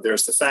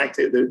 There's the fact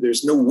that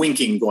there's no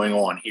winking going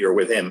on here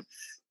with him,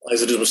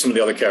 as it is with some of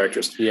the other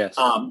characters. Yes.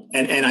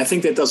 And I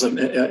think that does an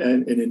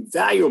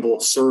invaluable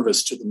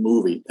service to the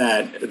movie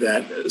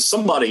that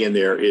somebody in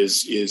there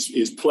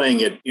is playing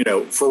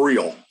it, for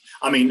real.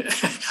 I mean,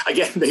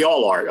 again, they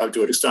all are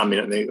to an extent.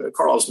 I mean,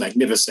 Karloff's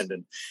magnificent,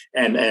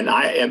 and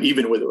I am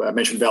I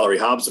mentioned Valerie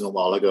Hobson a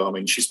while ago. I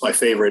mean, she's my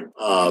favorite,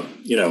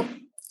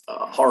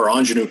 horror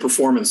ingenue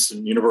performance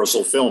in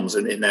Universal films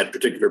in that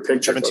particular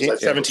picture.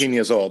 17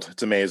 years old.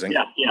 It's amazing.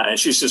 Yeah, and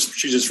she's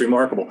just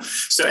remarkable.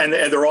 So, and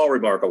they're all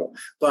remarkable.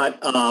 But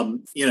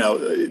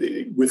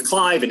with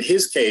Clive, in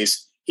his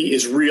case, he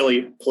is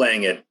really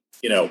playing it,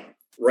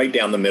 right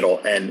down the middle,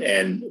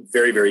 and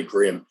very, very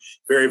grim,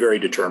 very, very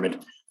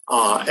determined.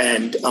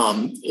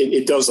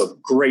 It does a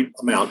great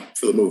amount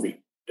for the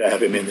movie to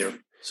have him in there.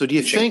 So do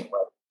you think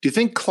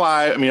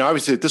Clive, I mean,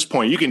 obviously at this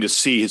point, you can just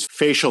see his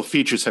facial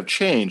features have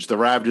changed, the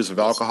ravages of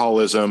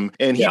alcoholism,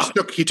 and he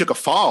took a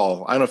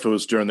fall. I don't know if it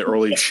was during the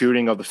early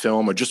shooting of the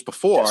film or just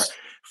before,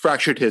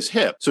 fractured his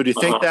hip. So do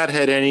you think that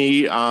had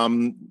any,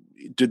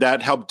 did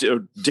that help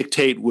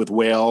dictate with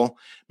Whale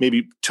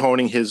maybe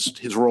toning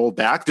his role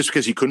back just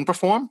because he couldn't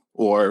perform?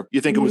 Or you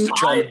think it was the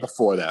challenge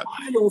before that?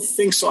 I don't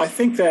think so. I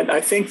think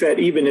that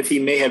even if he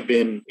may have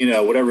been,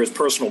 whatever his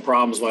personal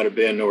problems might have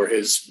been, or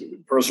his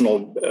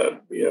personal,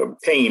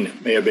 pain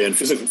may have been,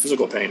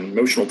 physical pain,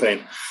 emotional pain,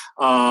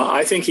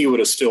 I think he would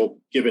have still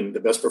given the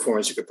best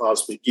performance he could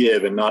possibly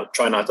give, and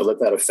try not to let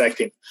that affect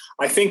him.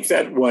 I think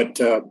that what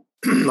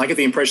I get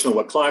the impression of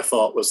what Clive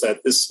thought was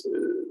that this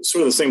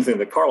sort of the same thing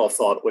that Karloff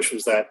thought, which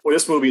was that,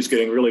 this movie is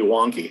getting really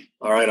wonky.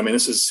 All right. I mean,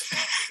 this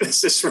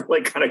is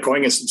really kind of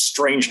going in some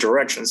strange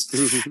directions.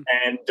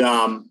 And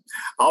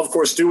I'll, of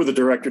course, do what the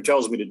director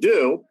tells me to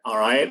do. All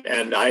right.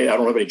 And I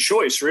don't have any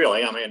choice,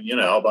 really. I mean,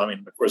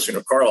 of course,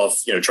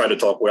 Karloff, tried to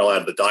talk Whale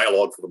out of the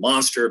dialogue for the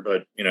monster,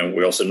 but,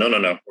 we all said, no,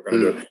 we're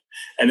going to do it.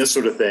 And this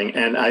sort of thing.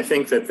 And I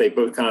think that they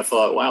both kind of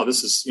thought, wow,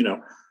 this is,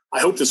 I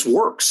hope this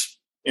works.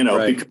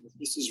 Because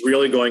this is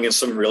really going in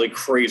some really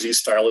crazy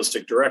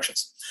stylistic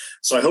directions.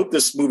 So I hope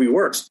this movie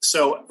works.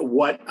 So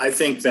what I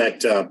think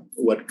that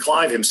what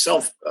Clive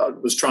himself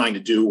was trying to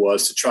do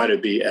was to try to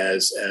be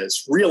as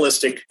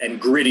realistic and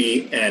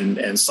gritty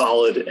and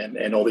solid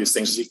and all these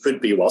things as he could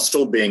be, while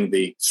still being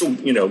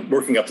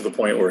working up to the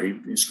point where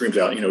he screams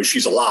out,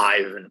 she's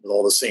alive, and with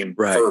all the same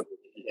verb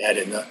he had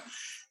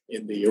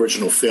in the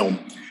original film.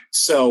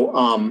 So,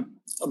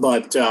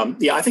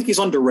 I think he's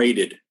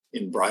underrated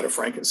in Bride of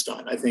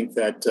Frankenstein. I think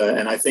that,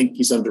 and I think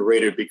he's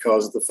underrated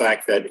because of the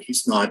fact that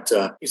he's not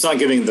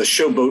giving the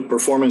showboat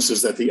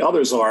performances that the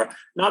others are,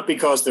 not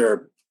because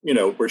they're,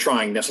 we're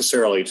trying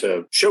necessarily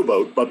to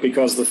showboat, but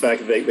because of the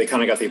fact that they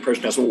kind of got the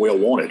impression that's what Whale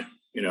wanted.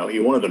 He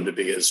wanted them to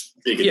be as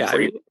big and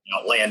crazy,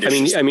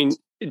 outlandish. I mean,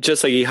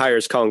 just like he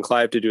hires Colin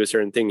Clive to do a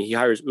certain thing, he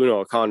hires Una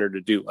O'Connor to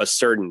do a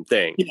certain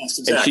thing, yes,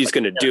 exactly. And she's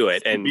going to do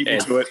it. And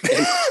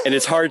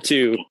it's hard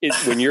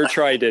when you're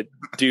trying to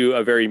do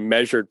a very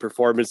measured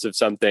performance of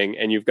something,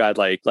 and you've got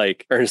like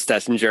Ernest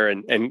Thesiger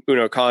and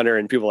Una O'Connor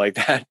and people like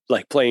that,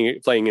 like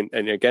playing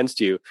and against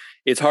you.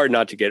 It's hard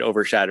not to get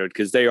overshadowed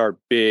because they are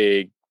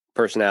big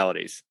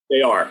personalities.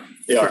 They are.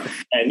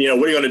 And,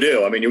 what are you going to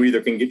do? I mean, you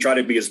either can try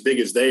to be as big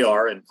as they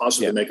are and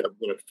possibly make a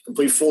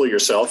complete fool of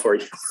yourself, or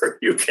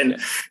you can,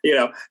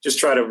 just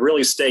try to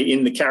really stay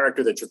in the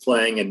character that you're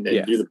playing and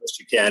do the best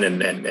you can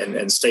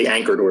and stay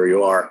anchored where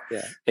you are.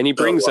 Yeah. And he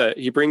brings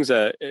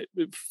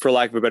for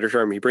lack of a better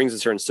term, he brings a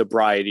certain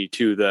sobriety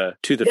to the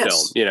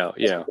film,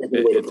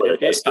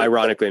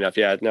 ironically enough.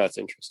 Yeah. No, it's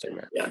interesting,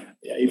 man. Yeah.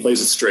 He plays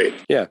it straight.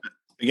 Yeah.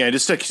 Again,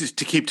 just to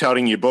keep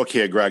touting your book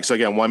here, Greg. So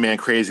again, One Man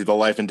Crazy, The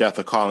Life and Death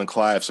of Colin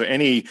Clive. So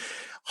any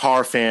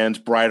horror fans,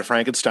 Bride of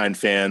Frankenstein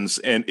fans,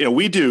 and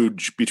we do,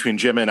 between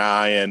Jim and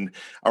I and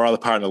our other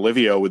partner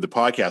Olivia with the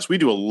podcast, we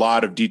do a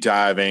lot of deep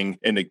diving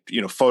into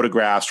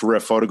photographs, rare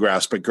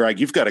photographs. But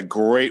Greg, you've got a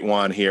great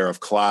one here of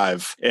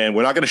Clive, and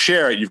we're not going to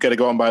share it. You've got to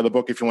go and buy the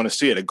book if you want to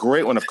see it. A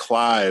great one of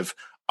Clive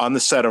on the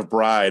set of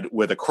Bride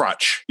with a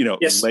crutch,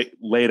 yes.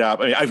 laid up.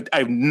 I mean,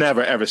 I've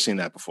never ever seen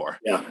that before.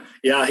 Yeah.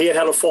 He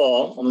had a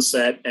fall on the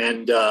set,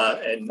 and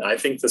I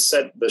think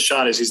the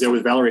shot is he's there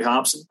with Valerie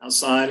Hobson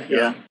outside.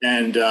 Yeah.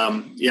 And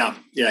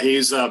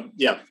he's and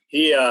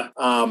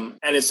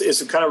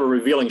it's a kind of a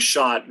revealing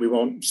shot. We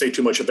won't say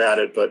too much about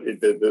it, but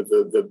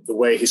the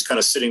way he's kind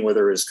of sitting with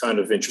her is kind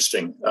of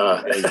interesting.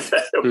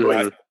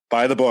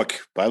 Buy the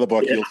book.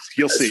 Yeah,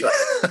 you'll see.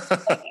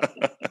 Right.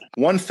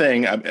 One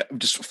thing,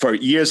 just for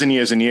years and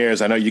years and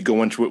years, I know you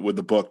go into it with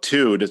the book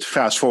too, to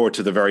fast forward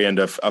to the very end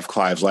of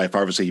Clive's life.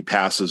 Obviously, he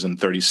passes in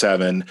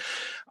 1937.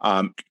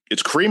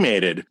 It's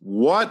cremated.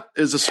 What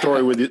is the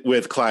story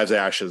with Clive's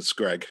ashes,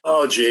 Greg?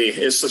 Oh, gee,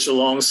 it's such a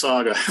long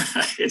saga.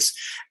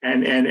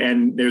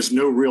 and there's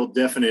no real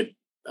definite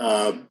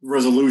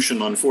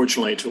resolution,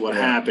 unfortunately, to what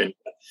happened.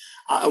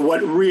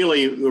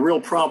 The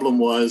real problem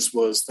was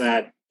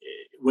that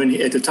when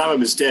at the time of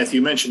his death,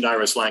 you mentioned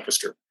Iris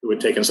Lancaster, who had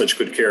taken such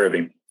good care of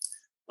him,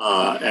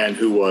 and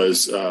who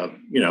was,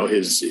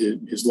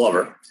 his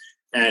lover.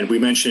 And we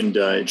mentioned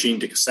Jean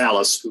de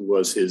Casalis, who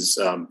was his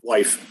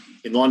wife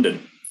in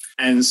London.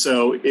 And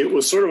so it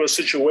was sort of a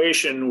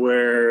situation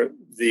where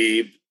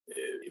he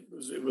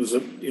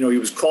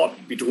was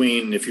caught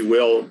between, if you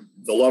will,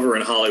 the lover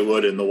in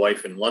Hollywood and the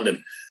wife in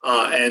London.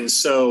 And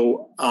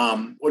so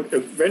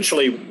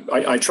eventually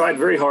I tried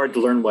very hard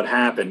to learn what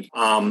happened.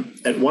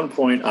 At one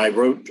point I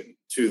wrote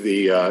to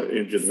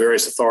the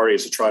various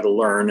authorities to try to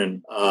learn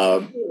and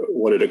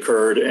what had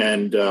occurred,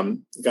 and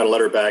got a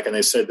letter back, and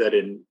they said that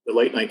in the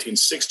late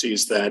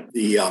 1960s that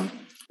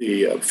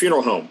the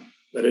funeral home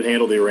that had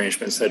handled the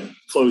arrangements had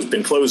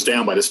been closed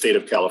down by the state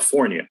of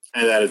California,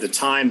 and that at the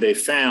time they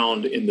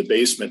found in the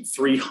basement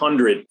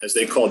 300, as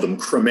they called them,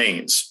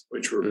 cremains,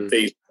 which were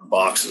based on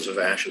boxes of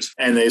ashes.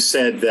 And they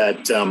said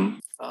that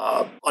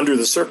under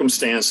the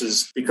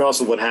circumstances, because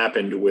of what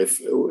happened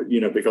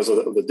because of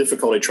the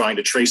difficulty trying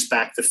to trace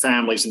back the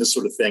families and this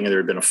sort of thing, and there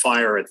had been a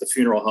fire at the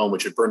funeral home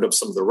which had burned up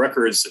some of the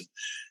records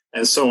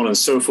and so on and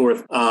so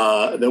forth,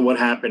 that what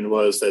happened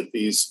was that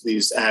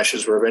these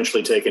ashes were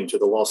eventually taken to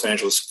the Los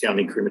Angeles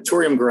County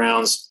crematorium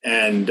grounds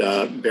and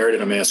buried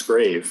in a mass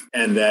grave,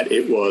 and that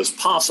it was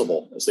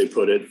possible, as they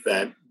put it,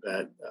 that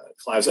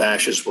Clive's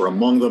ashes were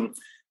among them.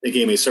 They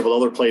gave me several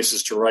other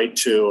places to write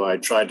to. I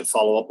tried to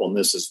follow up on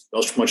this as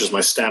much as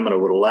my stamina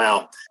would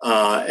allow,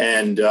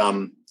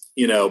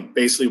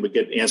 basically would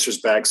get answers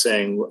back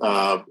saying,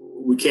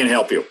 we can't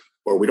help you,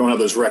 or we don't have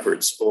those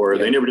records, or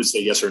they never did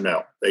say yes or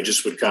no. They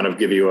just would kind of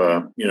give you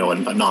a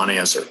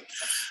non-answer.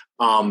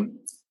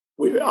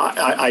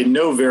 I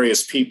know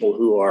various people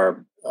who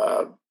are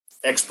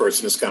experts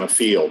in this kind of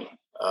field.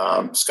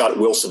 Scott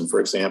Wilson,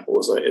 for example,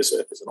 is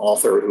an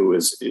author who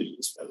has an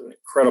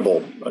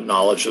incredible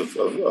knowledge of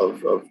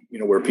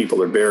where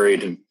people are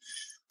buried and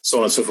so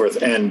on and so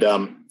forth. And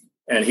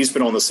he's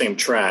been on the same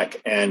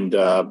track. And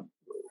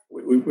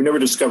we never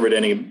discovered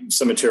any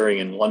cemetery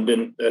in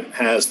London that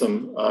has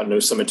them. No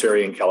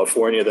cemetery in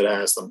California that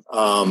has them.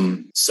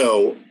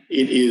 So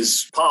it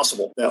is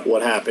possible that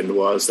what happened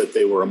was that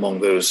they were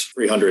among those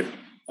 300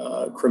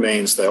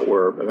 cremains that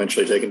were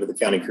eventually taken to the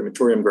county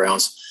crematorium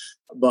grounds.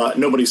 But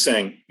nobody's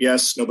saying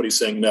yes, nobody's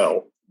saying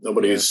no.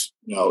 Nobody's,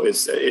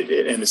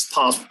 it's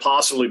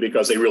possibly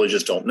because they really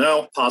just don't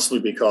know,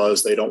 possibly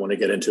because they don't want to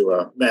get into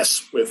a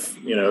mess with,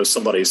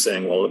 somebody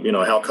saying, well,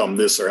 how come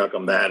this or how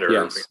come that, or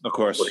yes, of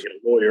course, get a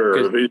lawyer or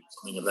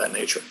something of that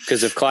nature.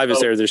 Because if Clive is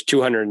there's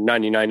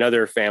 299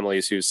 other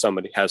families who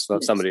somebody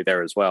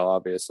there as well,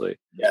 obviously.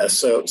 Yeah.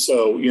 So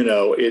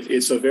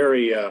it's a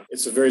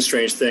very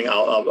strange thing.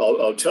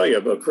 I'll tell you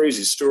a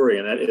crazy story,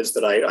 and that is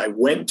that I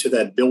went to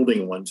that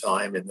building one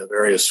time in the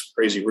various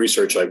crazy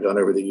research I've done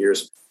over the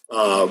years.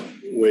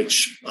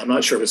 Which I'm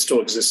not sure if it still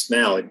exists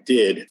now. It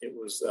did. It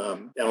was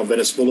down on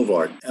Venice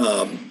Boulevard,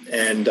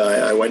 and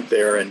I went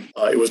there, and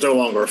it was no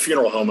longer a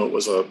funeral home. It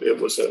was a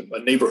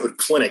neighborhood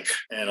clinic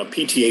and a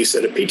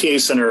PTA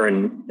center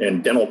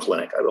and dental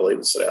clinic, I believe,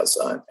 it said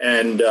outside.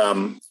 And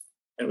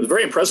it was a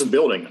very impressive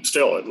building.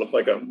 Still, it looked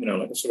like a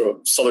sort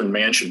of southern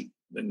mansion,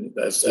 and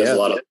as a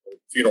lot of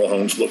funeral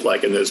homes look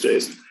like in those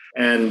days.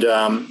 And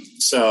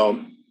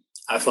so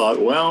I thought,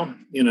 well,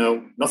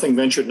 nothing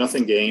ventured,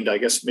 nothing gained. I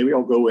guess maybe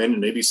I'll go in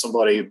and maybe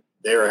somebody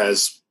there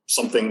has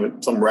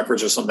something, some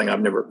records or something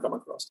I've never come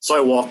across. So I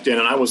walked in,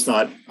 and I was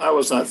not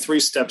 3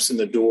 steps in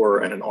the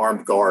door, and an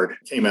armed guard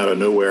came out of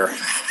nowhere.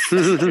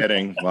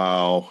 Kidding.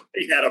 Wow.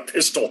 He had a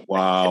pistol.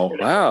 Wow.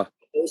 Wow.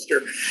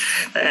 Holster.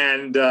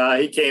 And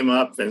he came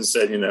up and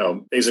said,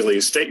 basically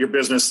state your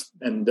business.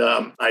 And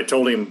I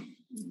told him,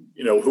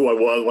 who I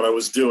was, what I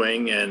was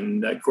doing.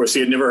 And of course, he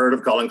had never heard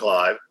of Colin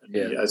Clive.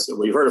 And I said,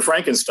 well, you've heard of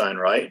Frankenstein,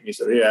 right? And he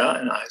said, yeah.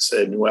 And I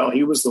said, well,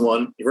 he was the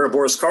one. You've heard of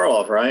Boris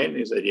Karloff, right? And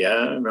he said,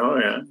 yeah. No,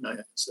 yeah. And I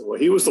said, well,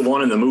 he was the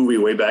one in the movie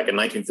way back in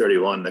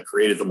 1931 that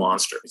created the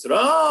monster. He said,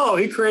 oh,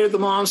 he created the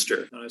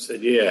monster. And I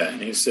said, yeah.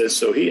 And he says,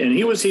 so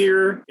he was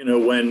here,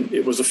 when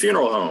it was a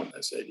funeral home.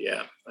 I said,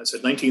 yeah. I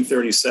said,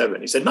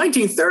 1937. He said,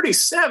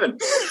 1937.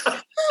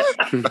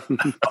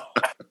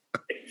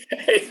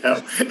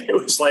 It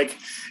was like,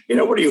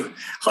 what are you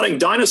hunting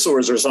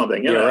dinosaurs or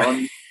something?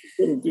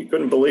 You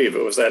couldn't believe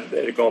it was that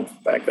they had gone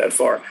back that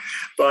far.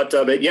 But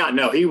yeah,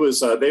 no, he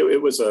was.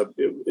 It was a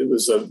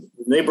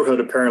neighborhood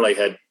apparently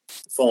had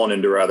fallen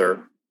into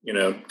rather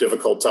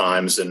difficult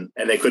times, and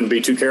they couldn't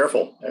be too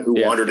careful.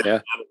 Who wandered in out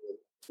of the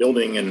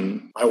building,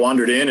 and I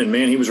wandered in, and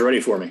man, he was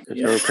ready for me.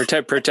 Yeah.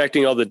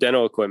 Protecting all the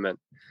dental equipment.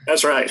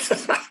 That's right.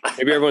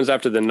 Maybe everyone's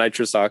after the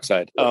nitrous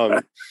oxide.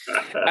 I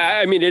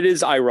mean, it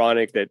is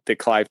ironic that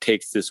Clive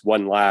takes this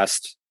one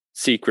last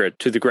secret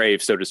to the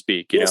grave, so to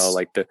speak,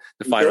 like the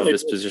final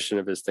disposition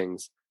of his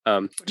things.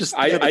 The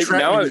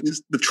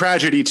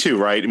tragedy too,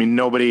 right? I mean,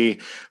 nobody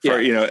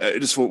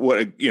just what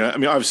I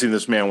mean, obviously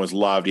this man was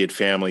loved. He had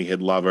family, he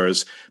had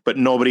lovers, but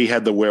nobody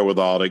had the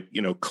wherewithal to,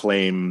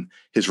 claim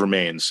his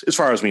remains, as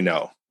far as we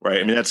know. Right.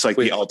 I mean, that's like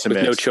the ultimate,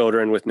 with no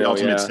children, with no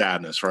ultimate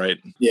sadness. Right.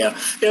 Yeah.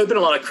 There's been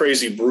a lot of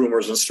crazy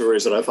rumors and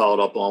stories that I followed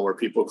up on where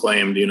people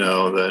claimed,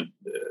 that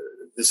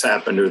this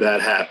happened or that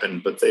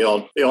happened, but they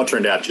all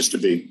turned out just to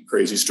be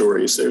crazy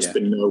stories. There's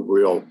been no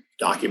real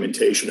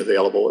documentation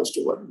available as to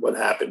what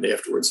happened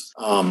afterwards.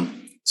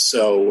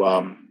 So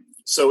I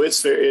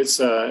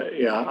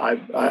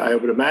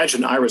would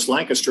imagine Iris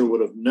Lancaster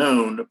would have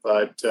known,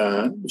 but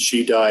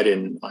she died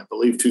in, I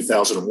believe,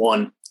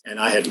 2001. And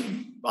I had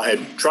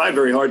tried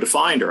very hard to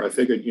find her. I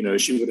figured,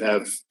 she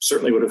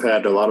certainly would have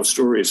had a lot of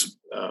stories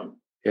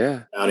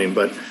about him.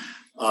 But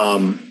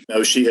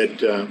no, she had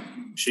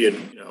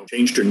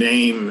changed her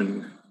name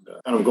and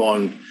kind of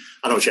gone.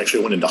 I don't know if she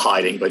actually went into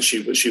hiding, but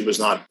she was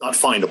not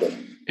findable.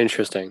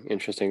 Interesting.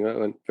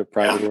 The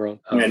private world.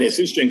 And it's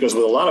interesting because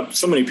with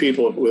so many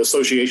people with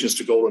associations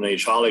to Golden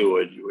Age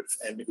Hollywood, who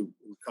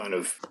kind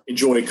of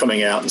enjoy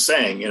coming out and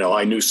saying,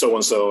 I knew so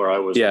and so, or I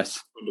was a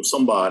friend of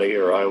somebody,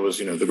 or I was,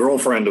 the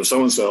girlfriend of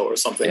so and so, or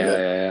something.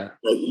 That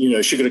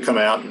she could have come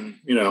out and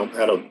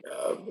had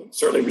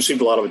certainly received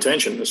a lot of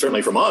attention,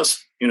 certainly from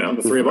us,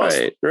 the three of us.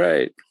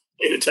 Right.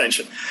 Paid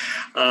attention,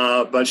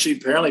 but she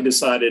apparently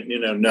decided,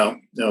 no,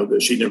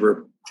 that she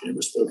never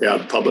spoke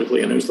out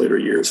publicly in those later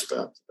years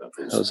about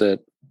this. That was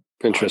it.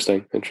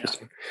 Interesting.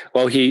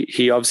 Well,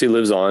 he obviously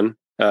lives on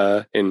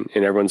in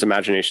everyone's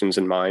imaginations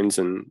and minds,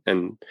 and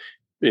in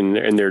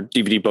their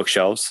DVD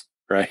bookshelves,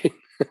 right?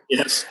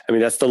 Yes. I mean,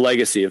 that's the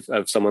legacy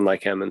of someone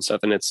like him and stuff,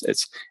 and it's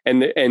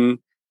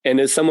and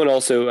as someone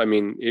also, I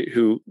mean,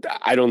 who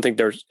I don't think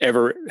there's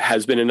ever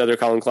has been another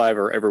Colin Clive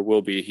or ever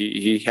will be.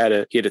 He had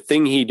a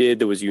thing he did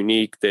that was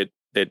unique that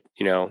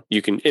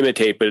you can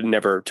imitate but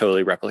never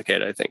totally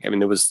replicate. I think. I mean,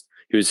 he was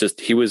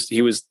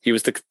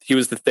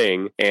the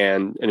thing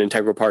and an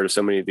integral part of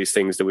so many of these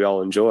things that we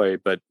all enjoy.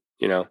 But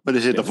But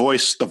is it the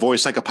voice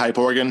like a pipe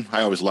organ?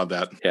 I always love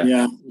that.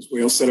 Yeah. As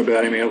we all said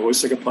about him, he had a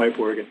voice like a pipe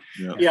organ.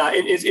 Yeah,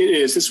 it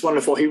is. It's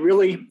wonderful. He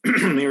really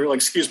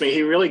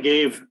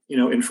gave,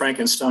 in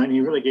Frankenstein,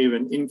 he really gave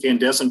an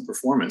incandescent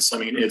performance. I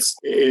mean,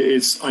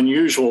 it's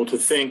unusual to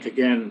think,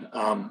 again,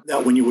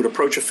 that when you would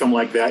approach a film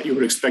like that, you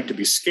would expect to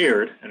be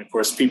scared. And of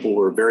course, people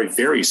were very,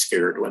 very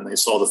scared when they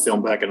saw the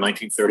film back in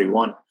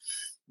 1931.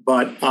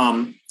 But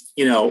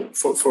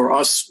for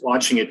us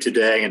watching it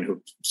today and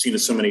who've seen it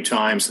so many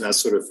times and that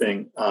sort of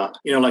thing,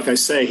 like I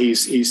say,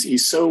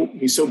 he's so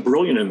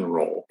brilliant in the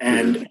role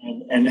and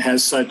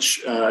has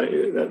such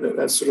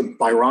that sort of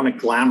Byronic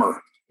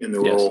glamour in the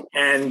role.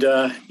 And,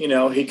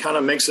 he kind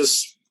of makes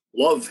us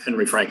love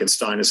Henry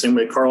Frankenstein the same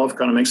way Karloff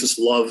kind of makes us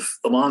love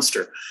the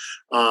monster.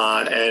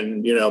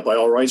 By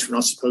all rights, we're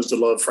not supposed to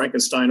love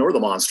Frankenstein or the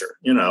monster,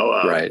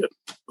 right.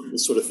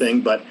 This sort of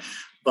thing. But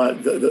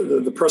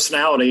the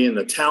personality and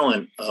the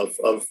talent of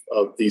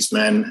these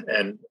men,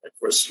 and of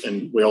course,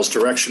 in Whale's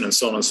direction and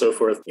so on and so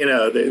forth,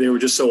 they were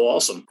just so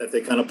awesome that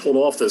they kind of pulled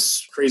off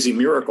this crazy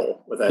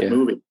miracle with that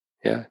movie.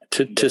 Yeah.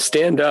 To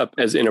stand up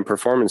as in a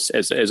performance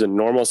as a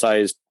normal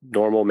sized,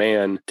 normal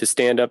man, to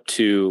stand up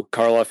to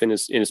Karloff in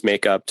his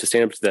makeup, to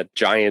stand up to that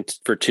giant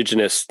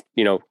vertiginous,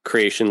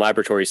 creation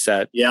laboratory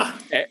set. Yeah.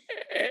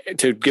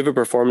 To give a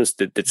performance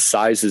that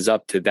sizes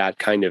up to that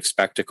kind of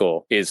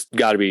spectacle is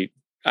got to be,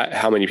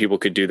 how many people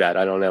could do that?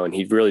 I don't know. And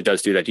he really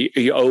does do that.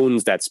 He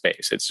owns that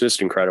space. It's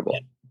just incredible.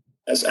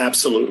 Yes,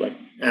 absolutely.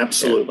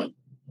 Absolutely.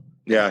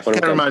 Yeah, it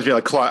kind of reminds me of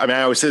like Claude. I mean,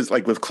 I always say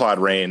like with Claude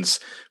Rains,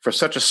 for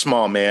such a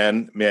small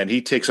man, he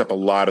takes up a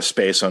lot of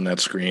space on that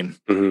screen.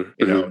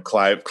 Mm-hmm.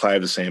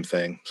 Clive, the same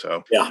thing.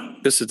 So yeah,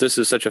 this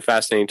is such a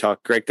fascinating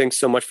talk. Greg, thanks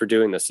so much for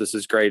doing this. This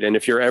is great. And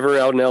if you're ever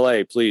out in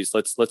LA, please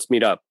let's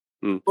meet up.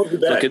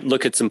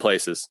 Look at some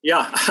places.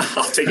 Yeah,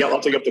 I'll take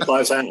up to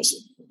Clive's house.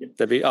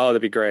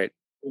 That'd be great.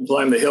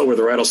 Climb the hill where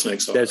the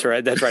rattlesnakes are. That's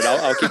right.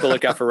 I'll keep a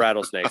lookout for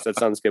rattlesnakes. That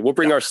sounds good. We'll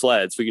bring our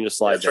sleds. We can just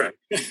slide down.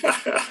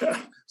 Right.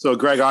 So,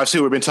 Greg,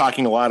 obviously, we've been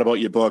talking a lot about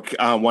your book,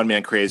 One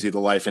Man Crazy, The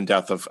Life and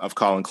Death of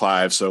Colin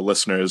Clive. So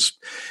listeners,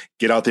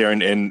 get out there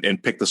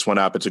and pick this one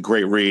up. It's a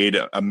great read.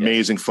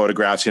 Amazing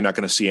photographs you're not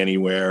going to see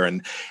anywhere.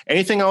 And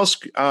anything else,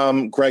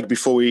 Greg,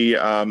 before we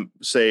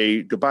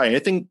say goodbye,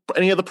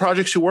 any other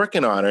projects you're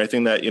working on or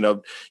anything that,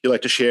 you'd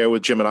like to share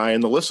with Jim and I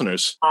and the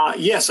listeners?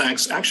 Yes,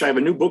 actually, I have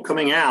a new book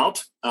coming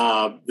out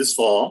this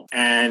fall,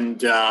 and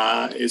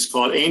it's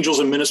called Angels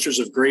and Ministers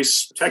of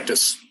Grace Protect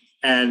Us.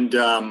 And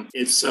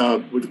it's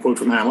with a quote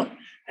from Hamlet.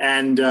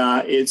 And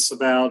it's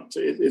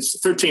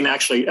 13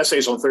 actually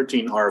essays on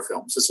 13 horror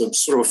films. It's a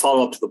sort of a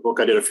follow-up to the book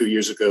I did a few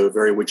years ago, The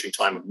Very Witching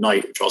Time of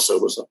Night, which also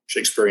was a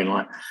Shakespearean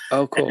line.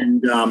 Oh, cool.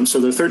 And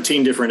so there are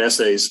 13 different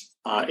essays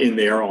in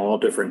there, all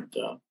different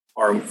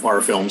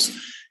horror films.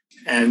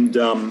 And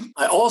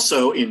I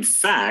also, in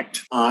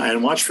fact,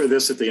 and watch for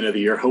this at the end of the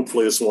year,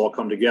 hopefully this will all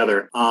come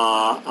together,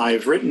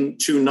 I've written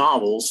 2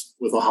 novels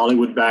with a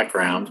Hollywood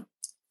background,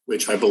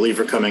 which I believe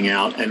are coming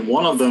out. And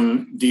one of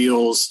them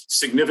deals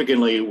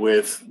significantly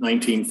with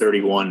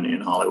 1931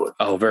 in Hollywood.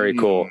 Oh, very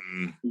cool.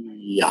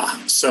 Yeah.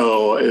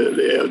 So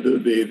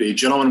the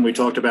gentleman we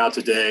talked about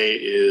today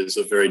is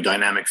a very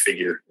dynamic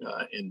figure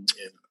in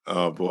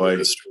oh boy.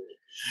 history.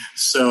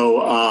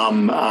 So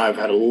I've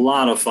had a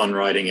lot of fun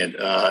writing it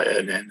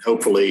and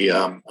hopefully,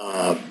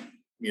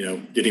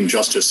 did him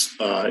justice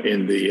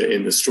in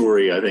the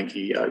story.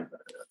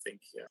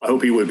 I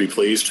hope he would be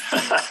pleased.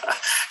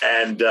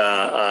 And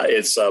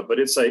it's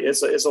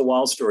a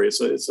wild story.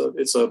 It's a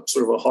sort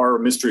of a horror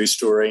mystery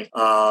story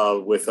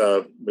with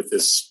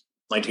this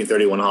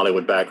 1931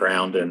 Hollywood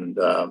background and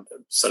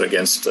set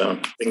against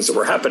things that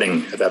were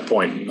happening at that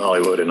point in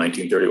Hollywood in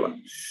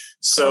 1931.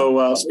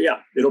 So yeah,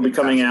 it'll be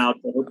coming out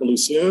hopefully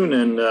soon,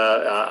 and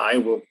I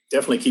will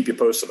definitely keep you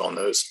posted on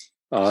those.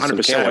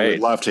 100%. We'd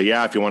love to.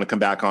 Yeah. If you want to come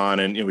back on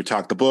and we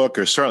talk the book,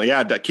 or certainly,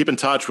 keep in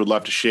touch. We'd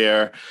love to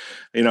share,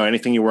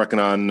 anything you're working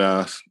on,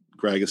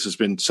 Greg. This has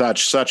been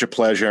such a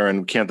pleasure,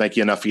 and can't thank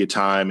you enough for your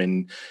time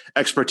and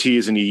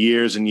expertise and your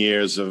years and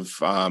years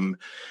of,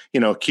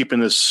 keeping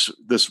this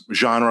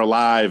genre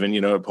alive. And,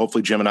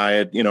 hopefully Jim and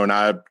I, in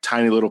our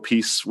tiny little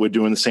piece, we're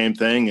doing the same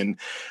thing and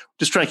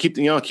just trying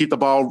to keep the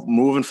ball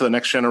moving for the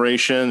next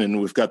generation. And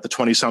we've got the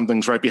 20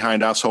 somethings right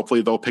behind us.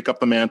 Hopefully they'll pick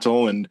up the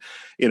mantle and,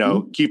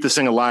 keep this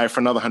thing alive for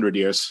another 100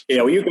 years.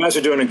 Yeah. Well, you guys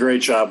are doing a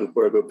great job with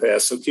Borgo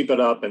Pass. So keep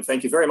it up. And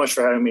thank you very much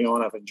for having me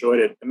on. I've enjoyed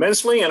it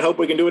immensely and hope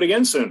we can do it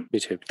again soon. Me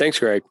too. Thanks,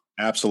 Greg.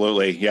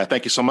 Absolutely. Yeah.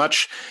 Thank you so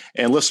much.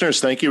 And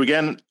listeners, thank you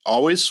again.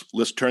 Always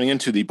turning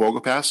into the Borgo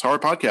Pass Horror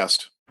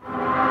Podcast.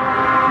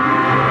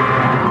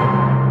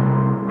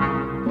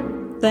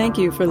 Thank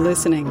you for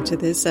listening to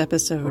this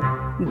episode,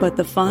 but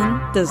the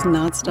fun does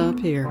not stop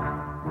here.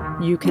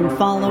 You can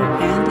follow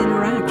and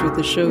interact with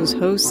the show's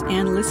hosts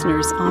and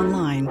listeners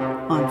online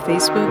on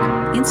Facebook,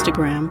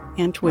 Instagram,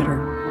 and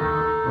Twitter.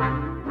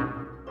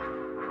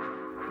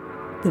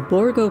 The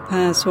Borgo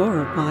Pass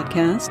Horror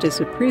Podcast is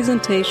a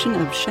presentation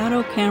of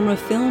Shadow Camera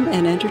Film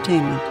and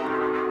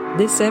Entertainment.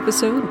 This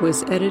episode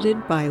was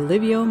edited by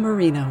Livio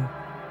Marino.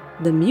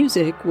 The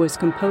music was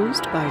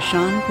composed by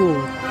Sean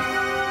Gould.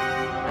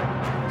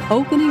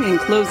 Opening and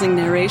closing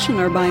narration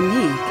are by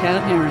me,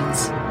 Kat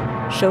Ahrens.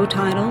 Show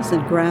titles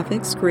and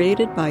graphics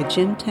created by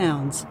Jim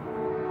Towns.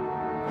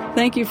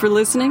 Thank you for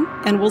listening,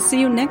 and we'll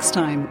see you next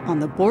time on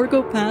the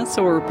Borgo Pass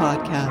Horror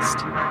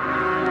Podcast.